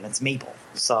pumpkin; it's maple.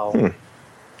 So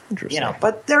Interesting. you know,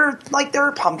 but there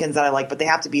are pumpkins that I like, but they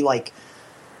have to be like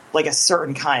a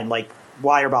certain kind, like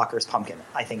Weyerbacher's pumpkin.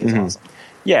 I think is awesome.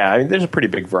 Yeah, I mean, there's a pretty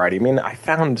big variety. I mean, I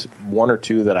found one or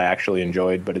two that I actually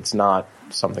enjoyed, but it's not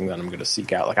something that I'm going to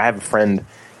seek out. Like, I have a friend,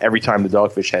 every time the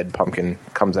Dogfish Head pumpkin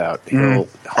comes out, he'll hunt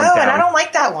Oh, down. and I don't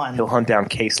like that one. He'll hunt down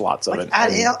case lots of Like, it at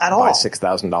and all. buy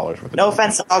 $6,000 worth of No it.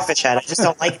 offense to Dogfish Head, I just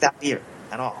don't like that beer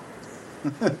at all.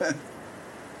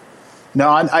 No,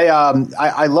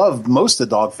 I love most of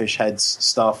the Dogfish Head's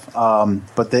stuff,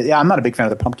 but I'm not a big fan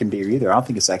of the pumpkin beer either. I don't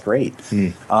think it's that great.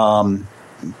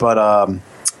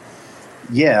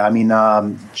 Yeah, I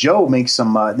mean, Joe makes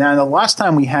some. Now, the last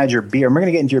time we had your beer, and we're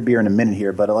going to get into your beer in a minute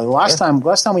here, but last time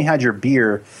we had your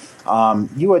beer,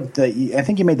 you had, I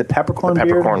think you made the peppercorn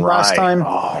beer last rye. time.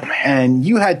 Oh, man. And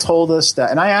you had told us that,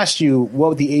 and I asked you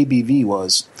what the ABV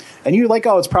was. And you were like,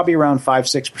 oh, it's probably around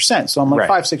 5-6%. So I'm like,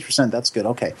 Right. 5-6%, that's good.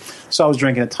 Okay. So I was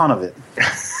drinking a ton of it.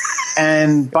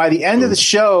 And by the end of the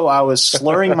show, I was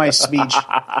slurring my speech.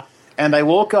 And I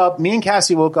woke up, me and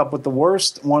Cassie woke up with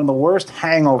one of the worst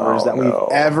hangovers that we've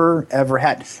ever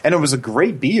had. And it was a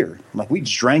great beer. Like, we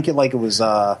drank it like it was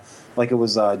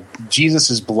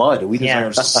Jesus' blood. We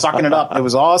just were sucking it up. It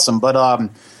was awesome. But I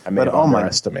may have oh my,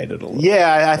 underestimated a little.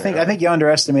 yeah, I think you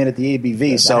underestimated the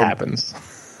ABV. That So happens.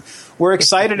 we're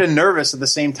excited and nervous at the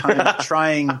same time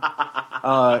trying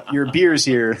your beers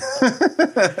here.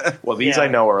 Well, these Yeah. I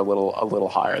know are a little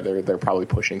higher. They're probably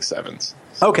pushing 7s.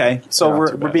 Okay, so Not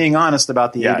we're too bad. being honest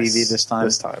about the Yes, ABV this time.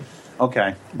 This time.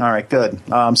 Okay, all right, good.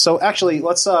 So actually,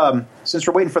 let's since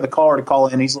we're waiting for the caller to call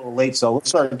in, he's a little late, so let's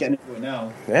start getting into it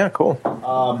now. Yeah, cool.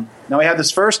 Now we have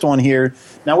this first one here.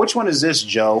 Now, which one is this,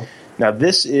 Joe? Now,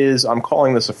 I'm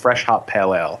calling this a fresh hop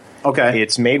pale ale. Okay.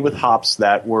 It's made with hops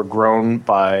that were grown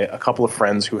by a couple of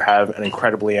friends who have an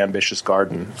incredibly ambitious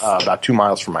garden about 2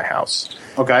 miles from my house.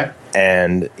 Okay.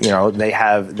 And, you know, they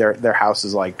have their house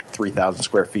is like 3,000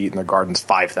 square feet and their garden's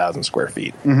 5,000 square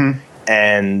feet. Mm-hmm.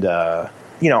 And,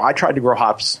 you know, I tried to grow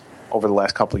hops over the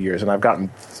last couple of years and I've gotten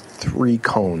 3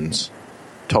 cones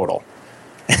total.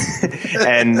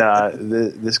 And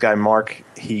this guy, Mark,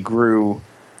 he grew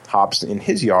hops in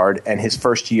his yard, and his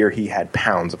first year he had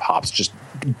pounds of hops just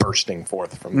bursting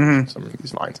forth from some of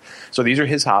these vines. So these are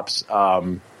his hops.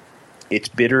 It's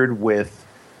bittered with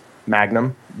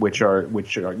Magnum, which are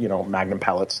you know, Magnum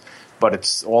pellets, but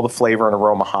it's all the flavor and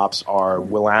aroma hops are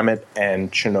Willamette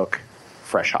and Chinook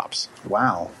fresh hops.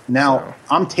 Wow. Now, So-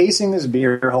 I'm tasting this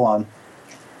beer. Hold on.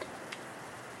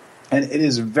 And it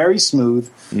is very smooth,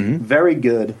 very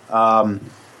good.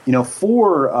 You know,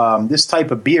 for this type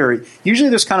of beer, usually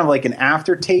there's kind of like an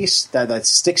aftertaste that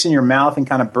sticks in your mouth and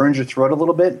kind of burns your throat a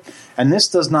little bit. And this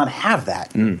does not have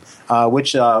that,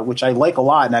 which I like a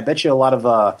lot. And I bet you a lot of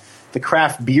the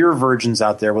craft beer virgins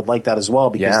out there would like that as well,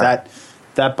 because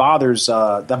that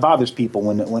bothers people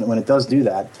when it does do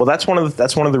that. Well, that's one of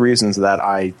the reasons that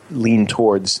I lean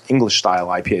towards English style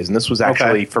IPAs, and this was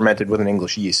actually fermented with an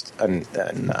English yeast, and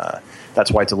that's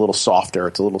why it's a little softer,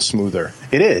 it's a little smoother.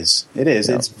 It is. Yeah.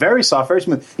 It's very soft, very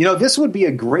smooth. You know, this would be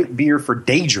a great beer for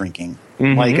day drinking.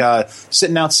 like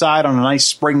sitting outside on a nice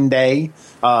spring day,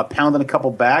 pounding a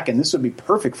couple back, and this would be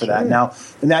perfect for that. Now,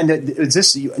 is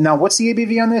this now? What's the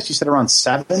ABV on this? You said around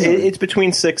 7. It's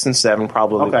between 6 and 7,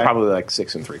 probably Okay. probably like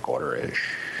 6 3/4 ish.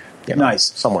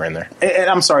 Nice, somewhere in there. And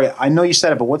I'm sorry, I know you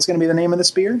said it, but what's going to be the name of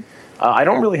this beer? I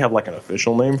don't really have like an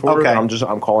official name for Okay. it.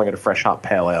 I'm calling it a fresh hop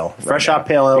pale ale. Fresh hop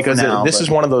pale ale because for now, this but- is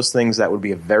one of those things that would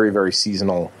be a very very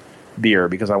seasonal beer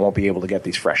because I won't be able to get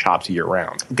these fresh hops year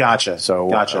round. Gotcha. So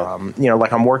gotcha.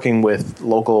 like I'm working with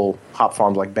local hop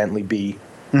farms like Bentley B.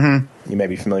 Mm-hmm. You may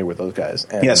be familiar with those guys.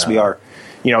 And, Yes, we are.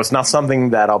 It's not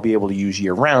something that I'll be able to use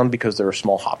year round because they're a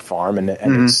small hop farm and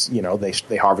it's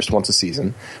they harvest once a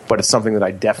season. But it's something that I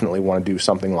definitely want to do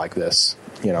something like this,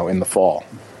 in the fall.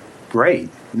 Great.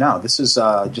 No, this is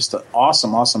just an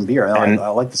awesome beer. I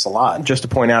like this a lot. Just to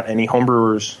point out, any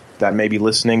homebrewers that may be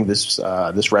listening, this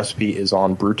recipe is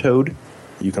on BrewToad.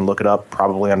 You can look it up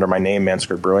probably under my name,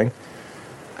 Manskirt Brewing.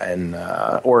 And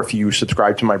or if you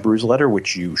subscribe to my brews letter,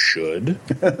 which you should,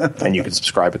 and you can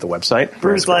subscribe at the website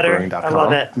Brews letter. I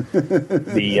love it.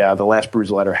 The last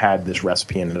brews letter had this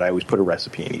recipe in it. I always put a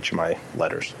recipe in each of my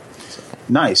letters.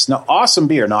 Nice. No, awesome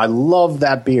beer. No, I love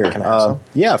that beer. Can I have some?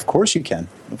 Yeah, of course you can.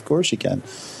 Of course you can.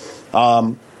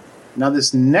 Now,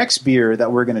 this next beer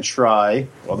that we're going to try.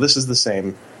 Well, this is the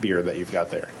same beer that you've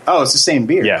got there. Oh, it's the same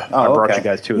beer. Yeah, Oh, I brought okay. you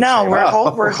guys two. No,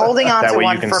 we're holding on That to way you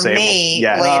one can for save me one.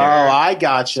 Yes. Oh, later. I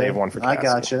gotcha. Save one for I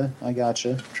Cassie. gotcha.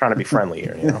 I'm trying to be friendly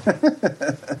here,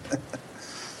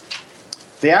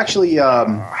 They actually,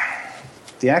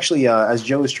 as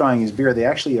Joe was trying his beer, they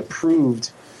actually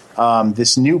approved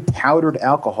this new powdered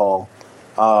alcohol.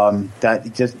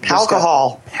 That just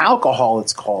Alcohol. Alcohol,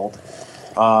 it's called.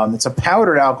 It's a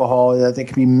powdered alcohol that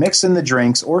can be mixed in the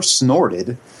drinks or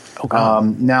snorted.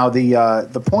 Now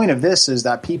the point of this is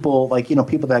that people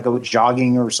people that go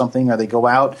jogging or something, or they go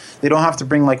out, they don't have to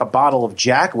bring like a bottle of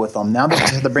Jack with them. Now they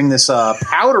just have to bring this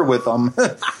powder with them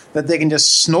that they can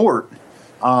just snort.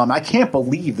 I can't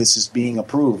believe this is being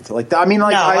approved. I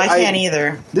can't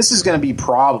either. This is going to be a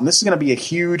problem. This is going to be a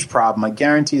huge problem. I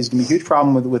guarantee it's going to be a huge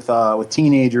problem with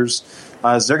teenagers,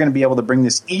 as they're going to be able to bring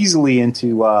this easily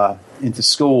into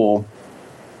school.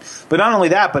 But not only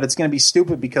that, but it's going to be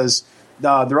stupid because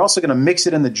they're also going to mix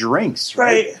it in the drinks.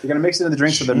 Right? They're going to mix it in the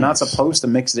drinks that they're not supposed to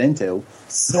mix it into.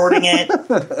 Snorting it.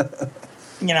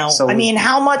 So-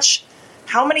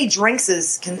 how many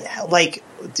drinks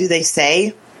do they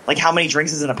say? Like, how many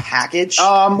drinks is in a package?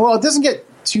 Well, it doesn't get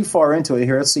too far into it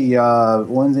here. Let's see.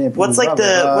 What's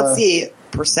the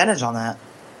percentage on that?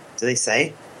 Do they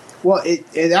say? Well,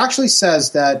 it actually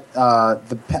says that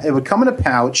it would come in a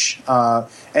pouch, and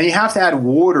you have to add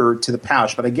water to the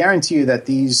pouch. But I guarantee you that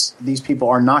these people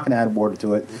are not going to add water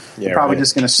to it. They're probably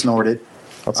just going to snort it.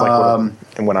 That's like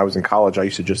and when I was in college, I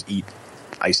used to just eat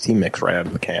iced tea mix right out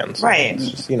of the cans. Right. It's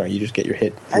just, you just get your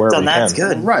hit I've wherever done you that. can. It's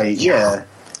good. Right, yeah.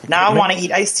 Now I want to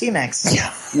eat iced tea mix.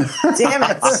 Damn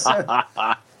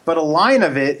it. But a line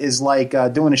of it is like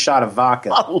doing a shot of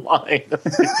vodka. A line.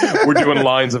 We're doing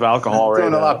lines of alcohol right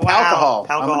Doing a now. lot of palcohol.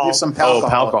 Wow, I'm going to do some Oh,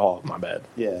 palcohol. alcohol. My bad.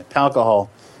 Yeah, palcohol.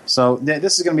 So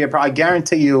this is going to be a problem. I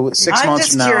guarantee you 6 I'm months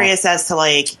just from now. curious as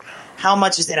to how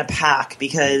much is in a pack,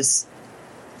 because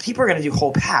people are going to do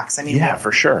whole packs. I mean, Yeah,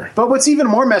 for sure. But what's even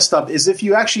more messed up is if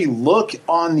you actually look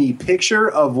on the picture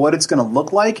of what it's going to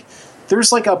look like,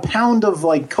 there's like a pound of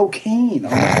cocaine.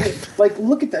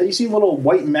 Look at that. You see a little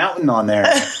white mountain on there.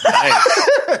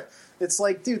 It's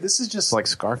like, dude, this is just It's like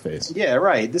Scarface. yeah,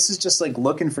 right. This is just like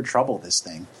looking for trouble, this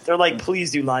thing. they're like, please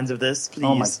do lines of this, please.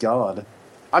 Oh my God.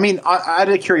 I mean, out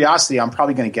of curiosity, I'm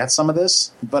probably going to get some of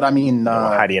this, but I mean,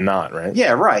 How do you not, right?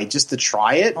 yeah, right. Just to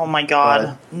try it. Oh my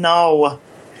God. No.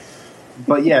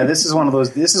 But yeah, this is one of those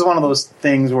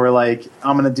things where I'm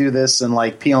going to do this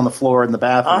and pee on the floor in the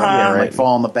bathroom, Uh-huh. and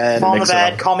fall on the bed. Fall in the and mix it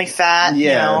bed, up. call me fat.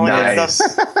 Yeah, and nice.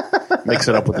 stuff. Mix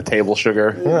it up with the table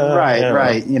sugar. Right, Yeah.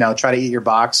 right. Try to eat your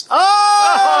box.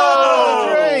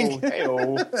 Oh, drink.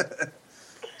 Hey-o.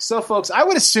 So, folks, I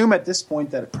would assume at this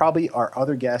point that probably our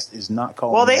other guest is not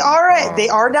calling. Well, they in. are. They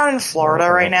are down in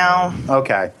Florida right now.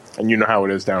 Okay. And you know how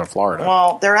it is down in Florida.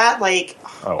 Well, they're at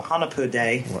Oh. Hanapu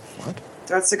Day. What?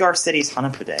 They're at Cigar City's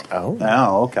Hanapu Day. Oh.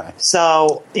 Oh, okay.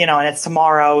 So, and it's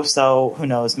tomorrow, so who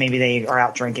knows? Maybe they are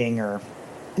out drinking or...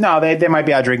 No, they might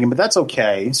be out drinking, but that's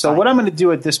okay. So Fine. what I'm going to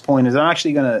do at this point is I'm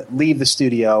actually going to leave the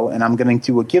studio, and I'm going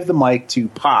to give the mic to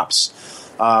Pops,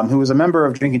 who is a member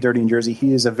of Drinking Dirty in Jersey.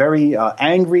 He is a very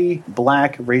angry,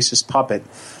 black, racist puppet.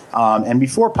 And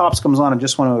before Pops comes on, I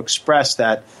just want to express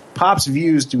that Pops'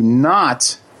 views do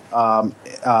not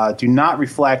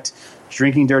reflect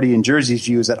Drinking Dirty in Jersey's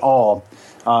views at all.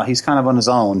 He's kind of on his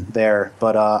own there,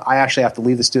 but I actually have to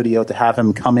leave the studio to have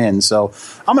him come in. So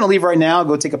I'm going to leave right now,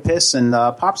 go take a piss, and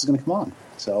Pops is going to come on.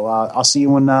 So I'll see you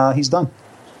when he's done.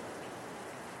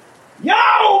 Yo,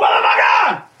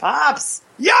 motherfucker! Pops.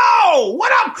 Yo,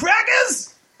 what up,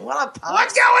 crackers? What up, Pops?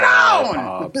 What's going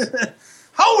on?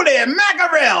 Holy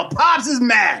mackerel, Pops is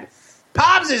mad.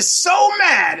 Pops is so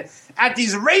mad at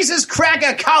these racist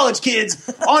cracker college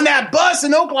kids on that bus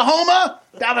in Oklahoma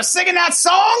that was singing that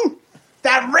song.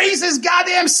 That racist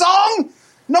goddamn song?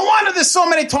 No wonder there's so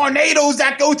many tornadoes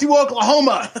that go through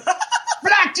Oklahoma.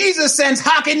 Black Jesus sends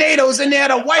hockey-nados in there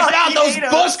to wipe out those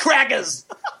bus crackers.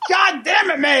 God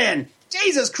damn it, man.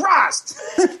 Jesus Christ.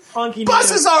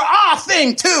 Buses are our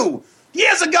thing, too.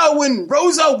 Years ago when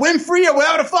Rosa Winfrey or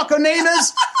whatever the fuck her name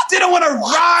is didn't want to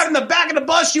ride in the back of the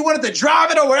bus, she wanted to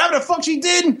drive it or whatever the fuck she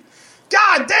did.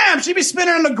 God damn, she'd be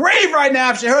spinning in the grave right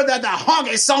now if she heard that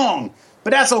honky song.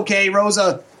 But that's okay,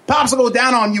 Rosa. Pops will go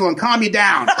down on you and calm you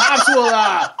down. Pops will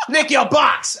lick your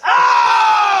box.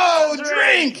 Oh,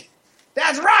 drink.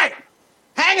 That's right.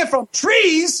 Hanging from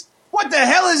trees? What the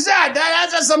hell is that?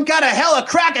 That's just some kind of hella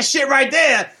cracker shit right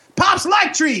there. Pops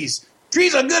like trees.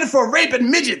 Trees are good for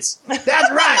raping midgets.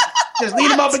 That's right. Just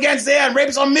lead them up against there and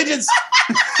rape some midgets.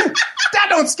 That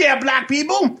don't scare black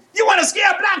people. You want to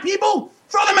scare black people?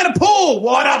 Throw them in a pool.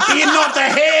 Water beating off the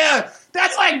hair.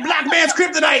 That's like black man's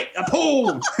kryptonite. A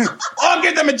pool. Or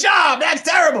give them a job. That's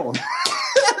terrible.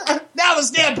 That was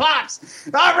scare Pops.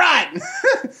 All right.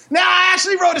 Now I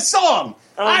actually wrote a song.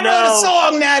 I wrote a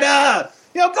song that,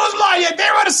 goes along. Yeah, they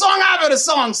wrote a song. I wrote a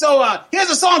song. So here's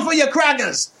a song for your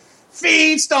crackers.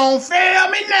 Feeds don't fail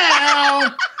me now.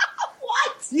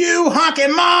 What? You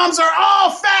honking moms are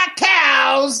all fat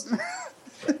cows.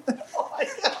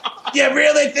 You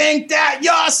really think that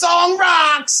your song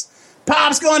rocks?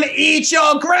 Pop's gonna eat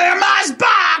your grandma's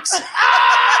box.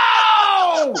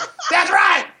 Oh! That's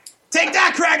right. Take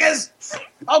that, crackers.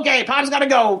 Okay, Pop's gotta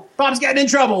go. Pop's getting in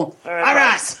trouble. All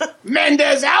right.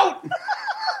 Mendez out.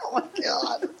 Oh, my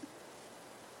God.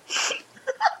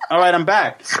 All right, I'm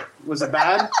back. Was it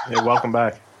bad? Yeah, welcome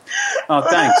back. Oh,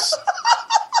 thanks.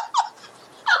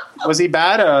 Was he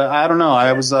bad? I don't know.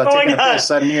 I was taking a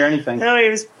piss. I didn't hear anything. No, he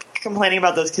was complaining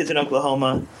about those kids in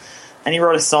Oklahoma, and he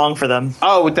wrote a song for them.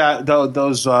 Oh, with that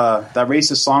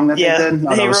racist song that they did?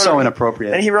 Oh, that was so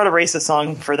inappropriate. And he wrote a racist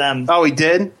song for them. Oh, he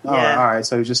did? Oh, yeah. All right,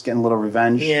 so he was just getting a little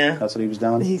revenge? Yeah. That's what he was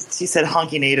doing? He said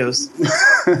honky-nados.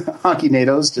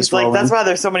 Honky-nados, just rolling. That's why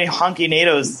there's so many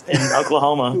honky-nados in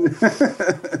Oklahoma.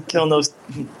 Killing those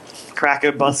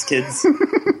cracker bus kids.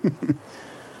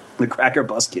 The cracker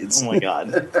bus kids. Oh, my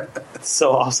God. It's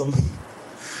so awesome.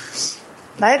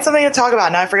 I had something to talk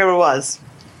about. Now I forget what it was.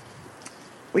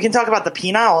 We can talk about the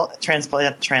penile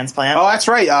transplant. Oh, that's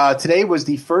right. Today was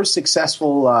the first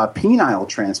successful penile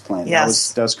transplant.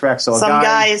 Yes. That was correct. So some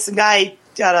guy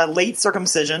got a late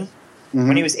circumcision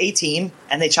when he was 18,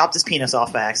 and they chopped his penis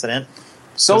off by accident.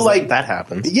 So, like, that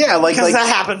happens. Yeah, because that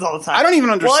happens all the time. I don't even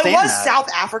understand Well, it was that. South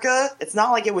Africa. It's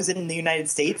not like it was in the United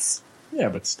States. Yeah,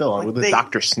 but still, Like with the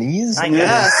Dr. Sneeze? I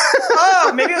guess.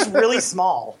 Oh, maybe it was really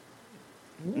small.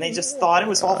 And they just thought it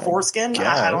was all foreskin.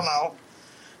 I don't know.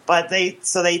 But he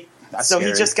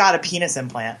just got a penis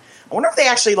implant. I wonder if they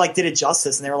actually did it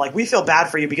justice, and they were like, "We feel bad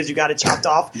for you because you got it chopped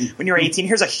off when you were 18.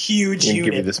 Here's a huge unit.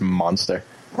 Give you this monster."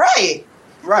 Right,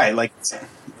 like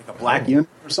a black unit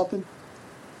or something.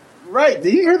 Right?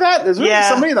 Did you hear that? Is there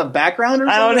somebody in the background or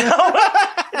something? I don't know.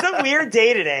 It's a weird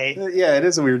day today. Yeah, it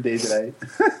is a weird day today.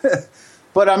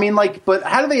 But I mean, but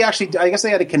how do they actually? I guess they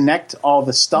had to connect all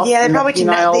the stuff. Yeah, they probably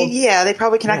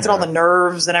connected all the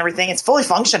nerves and everything. It's fully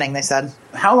functioning. They said.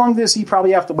 How long does he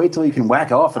probably have to wait till he can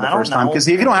whack off for the first time? Because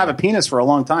if you don't have a penis for a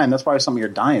long time, that's probably something you're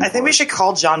dying. I think we should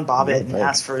call John Bobbitt and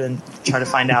ask for it and try to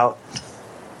find out.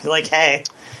 Be like, hey,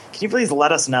 can you please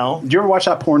let us know? Did you ever watch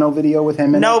that porno video with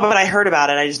him? No, but I heard about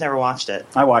it. I just never watched it.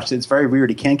 I watched it. It's very weird.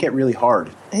 He can't get really hard.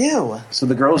 Ew. So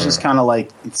the girl's just kind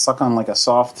of suck on a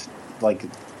soft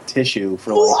tissue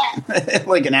for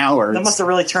an hour. That must have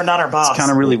really turned on her boss. It's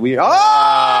kind of really weird.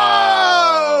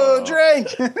 Oh, drink.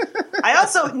 I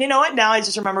also, you know what? Now I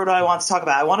just remembered what I wanted to talk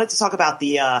about. I wanted to talk about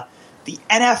the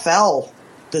NFL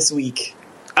this week.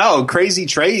 Oh, crazy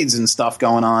trades and stuff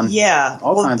going on. Yeah,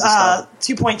 all kinds of stuff.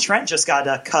 2 Point Trent just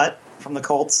got cut from the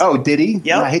Colts. Oh, did he? Yep.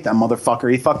 Yeah, I hate that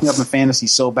motherfucker. He fucked me up in fantasy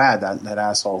so bad, that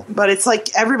asshole. But it's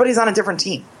like everybody's on a different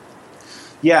team.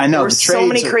 Yeah, I know. There were so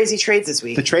many crazy trades this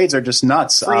week. The trades are just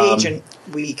nuts. Free agent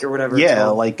week or whatever. Yeah,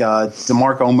 like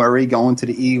DeMarco Murray going to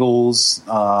the Eagles.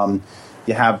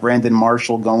 You have Brandon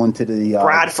Marshall going to the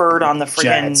Bradford on the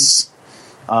Jets.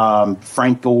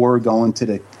 Frank Gore going to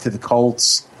the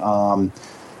Colts.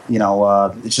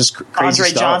 It's just crazy Andre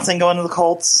stuff. Johnson going to the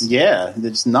Colts. Yeah,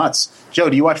 it's nuts. Joe,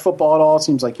 do you watch football at all? It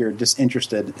seems like you're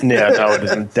disinterested. Yeah, no,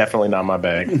 it's definitely not my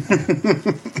bag.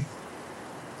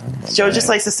 Joe just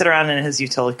likes to sit around in his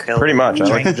utility kill. Pretty much. I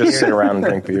like to drink just beer. sit around and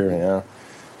drink beer, yeah.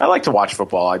 I like to watch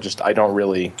football. I don't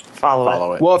really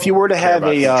follow it. Well, if you were to Care have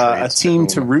about the a trades, team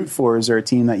to everyone. root for, is there a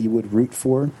team that you would root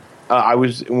for? I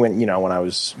was when I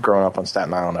was growing up on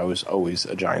Staten Island, I was always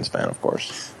a Giants fan, of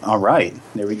course. All right,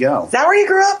 there we go. Is that where you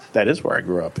grew up? That is where I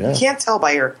grew up. Yeah, You can't tell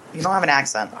by you don't have an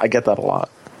accent, I get that a lot.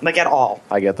 like at all.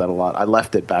 I get that a lot. I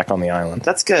left it back on the island.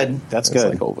 That's good. That's It's good.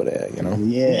 like over there,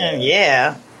 Yeah.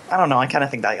 Yeah. I don't know. I kind of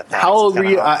think that. How old were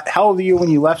you? How old were you when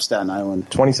you left Staten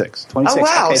Island? 26. 26. Oh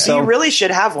wow! Okay, so you really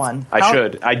should have one. I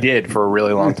should. I did for a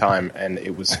really long time, and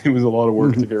it was a lot of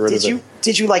work to get rid Did of you it.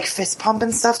 did you like fist pump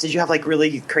and stuff? Did you have like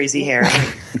really crazy hair?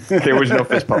 There was no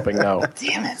fist pumping. No,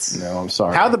 Damn it! no. I'm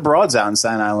sorry. How are the broads out in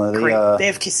Staten Island? They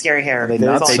have scary hair. they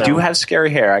That's nuts? also- They do have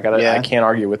scary hair. Yeah. I can't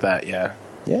argue with that. Yeah.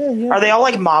 Yeah. Are they all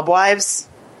like mob wives?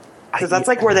 Because that's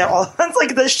like where they're all. That's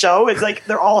like the show. It's like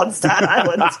they're all on Staten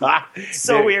Island.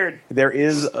 So There- weird. There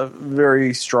is a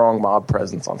very strong mob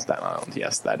presence on Staten Island.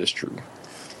 Yes, that is true.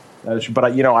 That is true. But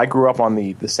I grew up on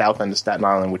the south end of Staten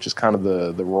Island, which is kind of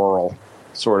the rural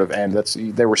sort of end.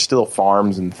 There were still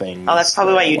farms and things. Oh, that's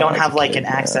probably why you when I don't was have a like kid, an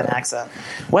accent. yeah. Accent.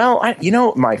 Well,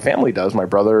 my family does. My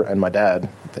brother and my dad,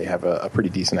 they have a pretty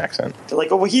decent accent. They're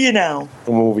like over here now.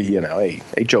 I'm over here now. Hey,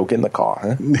 joke in the car,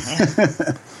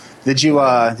 huh? Did you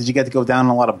get to go down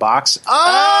in a lot of box?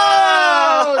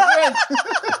 Oh,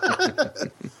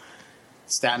 drink.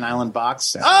 Staten Island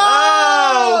box.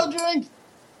 Oh, drink.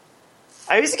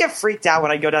 I used to get freaked out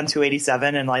when I'd go down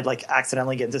 287 and I'd like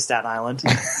accidentally get into Staten Island.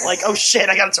 Like, oh shit,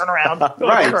 I gotta turn around.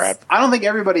 Right. crap. I don't think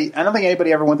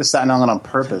anybody ever went to Staten Island on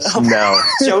purpose. No.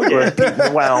 Joe did.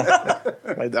 Well,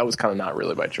 that was kind of not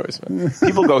really by choice. Man.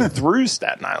 People go through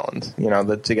Staten Island,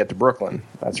 to get to Brooklyn.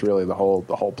 That's really the whole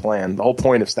plan. The whole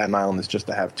point of Staten Island is just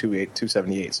to have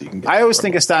 278, so you can get. I always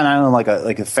think of Staten Island like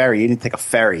a ferry. You didn't take a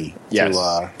ferry Yes.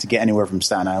 to get anywhere from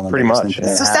Staten Island. Pretty I just much, think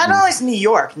yeah. that So happened. Staten Island's New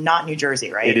York, not New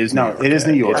Jersey, right? It is. No, New York. it is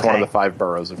New York. It's one of Okay. the 5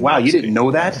 boroughs of. Wow, New you York didn't City.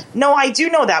 know that? No, I do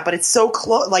know that, but it's so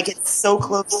close. Like it's so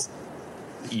close.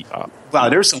 Wow,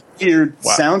 there's some weird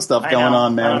sound stuff I going know.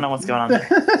 on, man. I don't know what's going on there.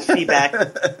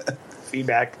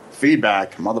 Feedback.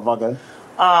 Feedback, motherfucker.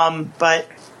 But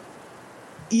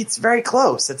it's very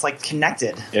close. It's like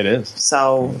connected. It is.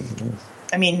 So,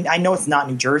 I mean, I know it's not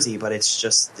New Jersey, but it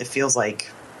feels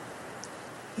like,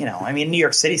 New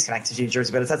York City's connected to New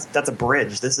Jersey, but that's a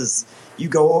bridge. This is, you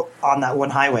go on that one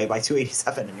highway by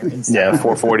 287 and you're in Staten Yeah, Island.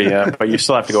 440. Yeah, but you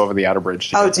still have to go over the outer bridge.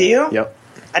 To Oh, get do there. you? Yep.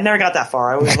 I never got that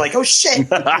far. I was like, oh shit,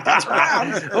 that's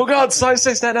around. Oh God! Sign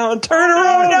say Staten Island. Turn Oh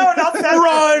around! no, not that.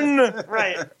 Run!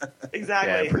 Right,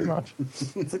 exactly. Yeah, pretty much.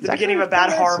 It's like the beginning of a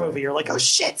bad horror movie. You're like, oh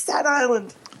shit, Staten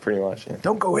Island. Pretty much. Yeah.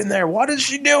 Don't go in there. What is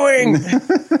she doing?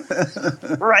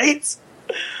 Right?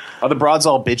 Are the broads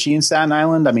all bitchy in Staten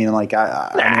Island? I mean, like,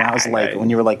 I was like, Nah.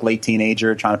 when you were like late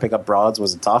teenager trying to pick up broads,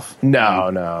 was it tough? No,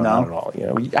 not at all.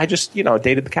 I just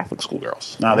dated the Catholic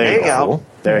schoolgirls. No, There you go.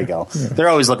 There you go. They're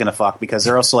always looking to fuck because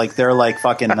they're also like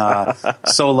fucking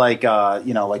so like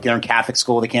like they're in Catholic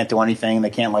school, they can't do anything, they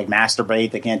can't like masturbate,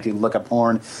 they can't look up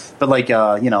porn, but like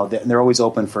they're always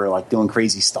open for like doing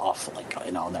crazy stuff, like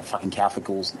that fucking Catholic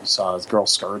girl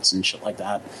skirts and shit like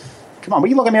that. Come on, what are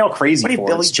you looking at me all crazy What are you, for?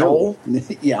 Billy It's Joel? true.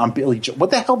 Yeah, I'm Billy Joel. What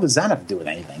the hell does that have to do with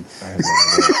anything?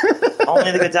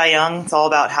 Only the Good Die Young. It's all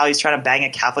about how he's trying to bang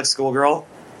a Catholic schoolgirl.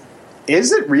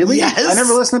 Is it really? Yes. I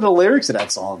never listened to the lyrics of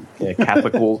that song. Yeah,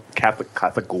 Catholic girls Catholic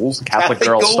girls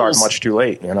start ghouls. much too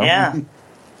late. Yeah.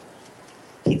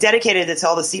 He dedicated it to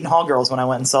all the Seton Hall girls when I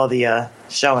went and saw the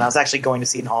show, and I was actually going to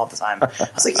Seton Hall at the time. I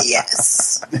was like,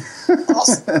 yes.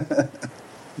 Awesome.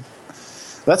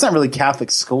 That's not really Catholic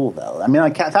school, though. I mean,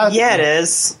 like Catholic. Yeah, it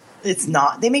is. It's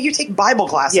not. They make you take Bible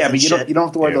classes. Yeah, and but you shit. don't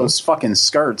have to wear Ew. those fucking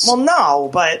skirts. Well, no,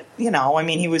 but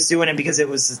he was doing it because it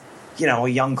was a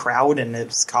young crowd and it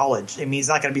was college. I mean, he's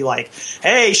not going to be like,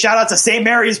 "Hey, shout out to St.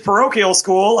 Mary's Parochial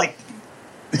School," like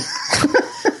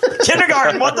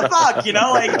kindergarten. What the fuck,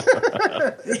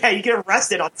 Like, yeah, you get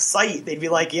arrested on sight. They'd be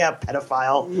like, "Yeah,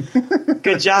 pedophile.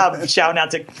 Good job shouting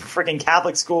out to freaking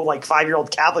Catholic school, like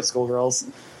 5-year-old Catholic school girls."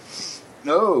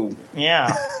 No.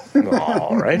 Yeah.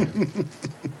 All right.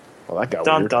 Well, that got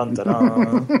Dun weird. dun dun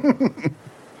dun.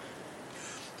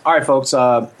 All right, folks.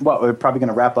 We're probably going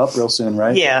to wrap up real soon,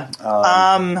 right? Yeah.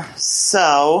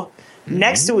 So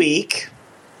next week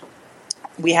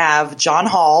we have John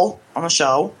Hall on the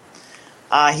show.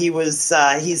 He's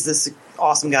this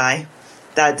awesome guy.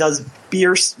 that does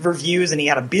beer reviews, and he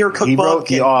had a beer cookbook.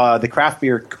 He wrote and- the craft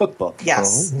beer cookbook.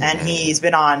 Yes, and he's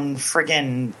been on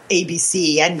friggin'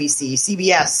 ABC, NBC,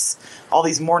 CBS, all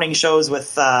these morning shows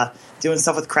with doing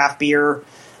stuff with craft beer,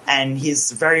 and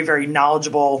he's very, very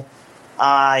knowledgeable.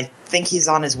 I think he's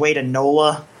on his way to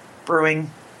NOLA Brewing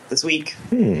this week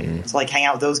to like hang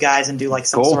out with those guys and do like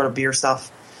some Cool. sort of beer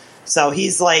stuff. So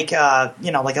he's like,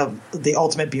 the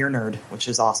ultimate beer nerd, which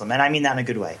is awesome, and I mean that in a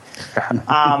good way.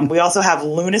 We also have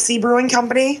Lunacy Brewing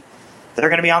Company that are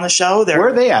going to be on the show. Where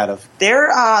are they out of? They're,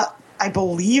 I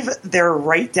believe they're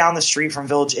right down the street from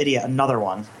Village Idiot, another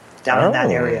one down in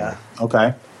that area.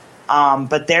 Okay.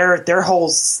 But their whole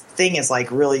thing is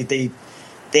like really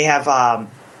they have a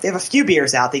few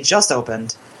beers out. They just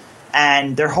opened,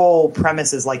 and their whole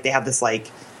premise is like they have this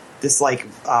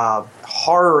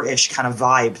horror-ish kind of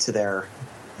vibe to their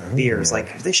beers.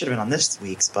 Like they should have been on this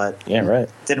week's, but Yeah, right.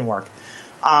 didn't work.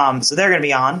 So they're going to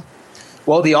be on.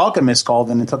 Well, the Alchemist called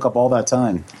and it took up all that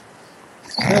time.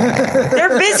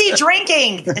 They're busy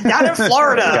drinking down in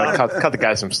Florida. You gotta cut the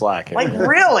guy some slack. here. Like,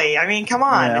 really? I mean, come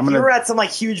on. Yeah, if you were at some,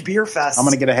 like, huge beer fest. I'm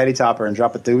going to get a heady topper and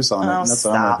drop a deuce on it. Oh, That's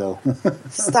what I'm going to do.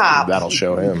 Stop. That'll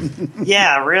show him.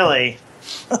 Yeah, really.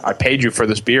 I paid you for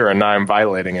this beer, and now I'm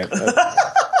violating it.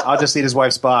 I'll just eat his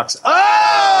wife's box.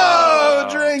 Oh,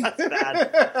 drink.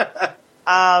 That's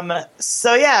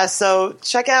bad. So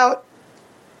check out...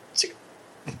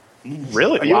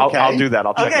 Really? Are you Well, okay? I'll do that.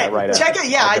 I'll check Okay, that right check after. it.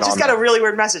 Yeah, I'll I get just on got that. a really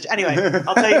weird message. Anyway,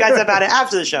 I'll tell you guys about it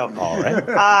after the show. All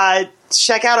right.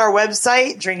 Check out our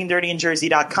website,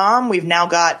 drinkingdirtyinjersey.com. We've now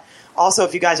got, also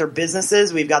if you guys are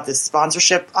businesses, we've got this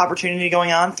sponsorship opportunity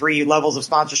going on, 3 levels of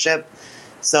sponsorship.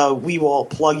 So we will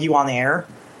plug you on the air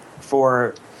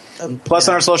for... Plus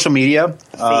on our social media.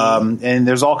 And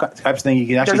there's all types of things. You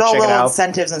can actually There's all check it little out.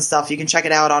 incentives and stuff. You can check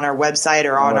it out on our website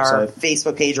or on our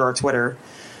Facebook page or our Twitter.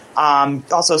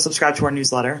 Also subscribe to our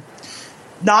newsletter.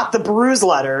 Not the Brews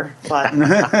letter, but No,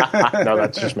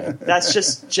 that's just me. that's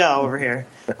just Joe over here.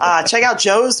 Check out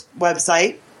Joe's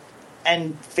website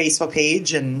and Facebook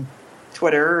page and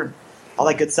Twitter, all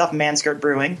that good stuff. Manskirt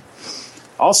Brewing.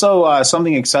 Also,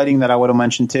 something exciting that I would have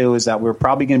mentioned too is that we're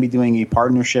probably going to be doing a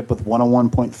partnership with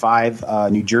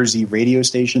 101.5 New Jersey radio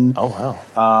station. Oh,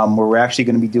 wow. Where we're actually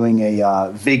going to be doing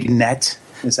a vignette.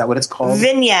 Is that what it's called?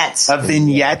 Vignette. A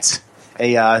vignette.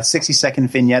 A 60-second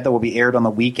vignette that will be aired on the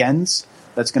weekends.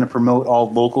 That's going to promote all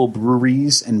local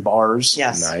breweries and bars.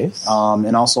 Yes. Nice.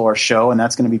 And also our show, and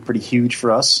that's going to be pretty huge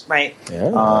for us. Right.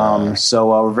 Yeah.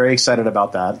 So we're very excited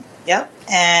about that. Yep.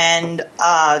 And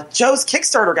Joe's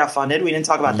Kickstarter got funded. We didn't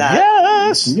talk about that.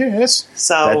 Yes. Yes.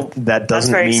 So That that's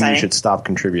doesn't very mean exciting. you should stop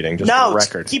contributing, just No, for the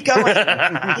record. keep going. He's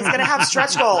going to have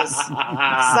stretch goals.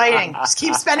 Exciting. Just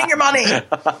keep spending your money.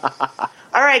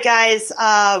 All right, guys.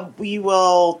 We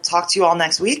will talk to you all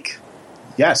next week.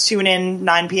 Yes. Tune in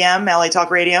 9 p.m. LA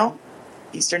Talk Radio,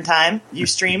 Eastern Time,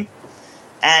 Ustream,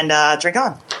 and drink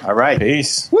on. All right.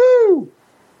 Peace. Woo!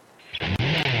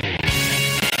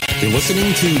 You're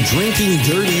listening to Drinking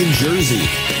Dirty in Jersey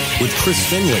with Chris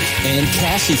Finley and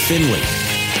Cassie Finley,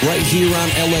 right here on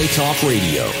LA Talk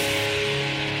Radio.